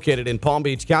conveniently located in Palm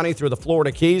Beach County through the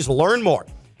Florida Keys. Learn more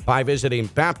by visiting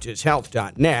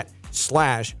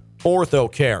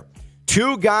baptisthealth.net/orthocare.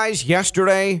 Two guys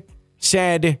yesterday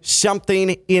said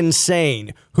something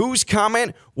insane. Whose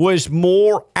comment was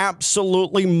more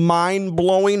absolutely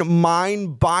mind-blowing,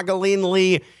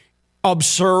 mind-bogglingly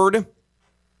absurd?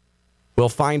 We'll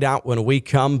find out when we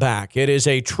come back. It is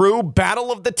a true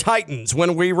battle of the Titans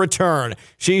when we return.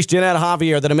 She's Jeanette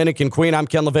Javier, the Dominican Queen. I'm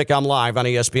Ken Levick. I'm live on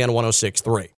ESPN 106.3.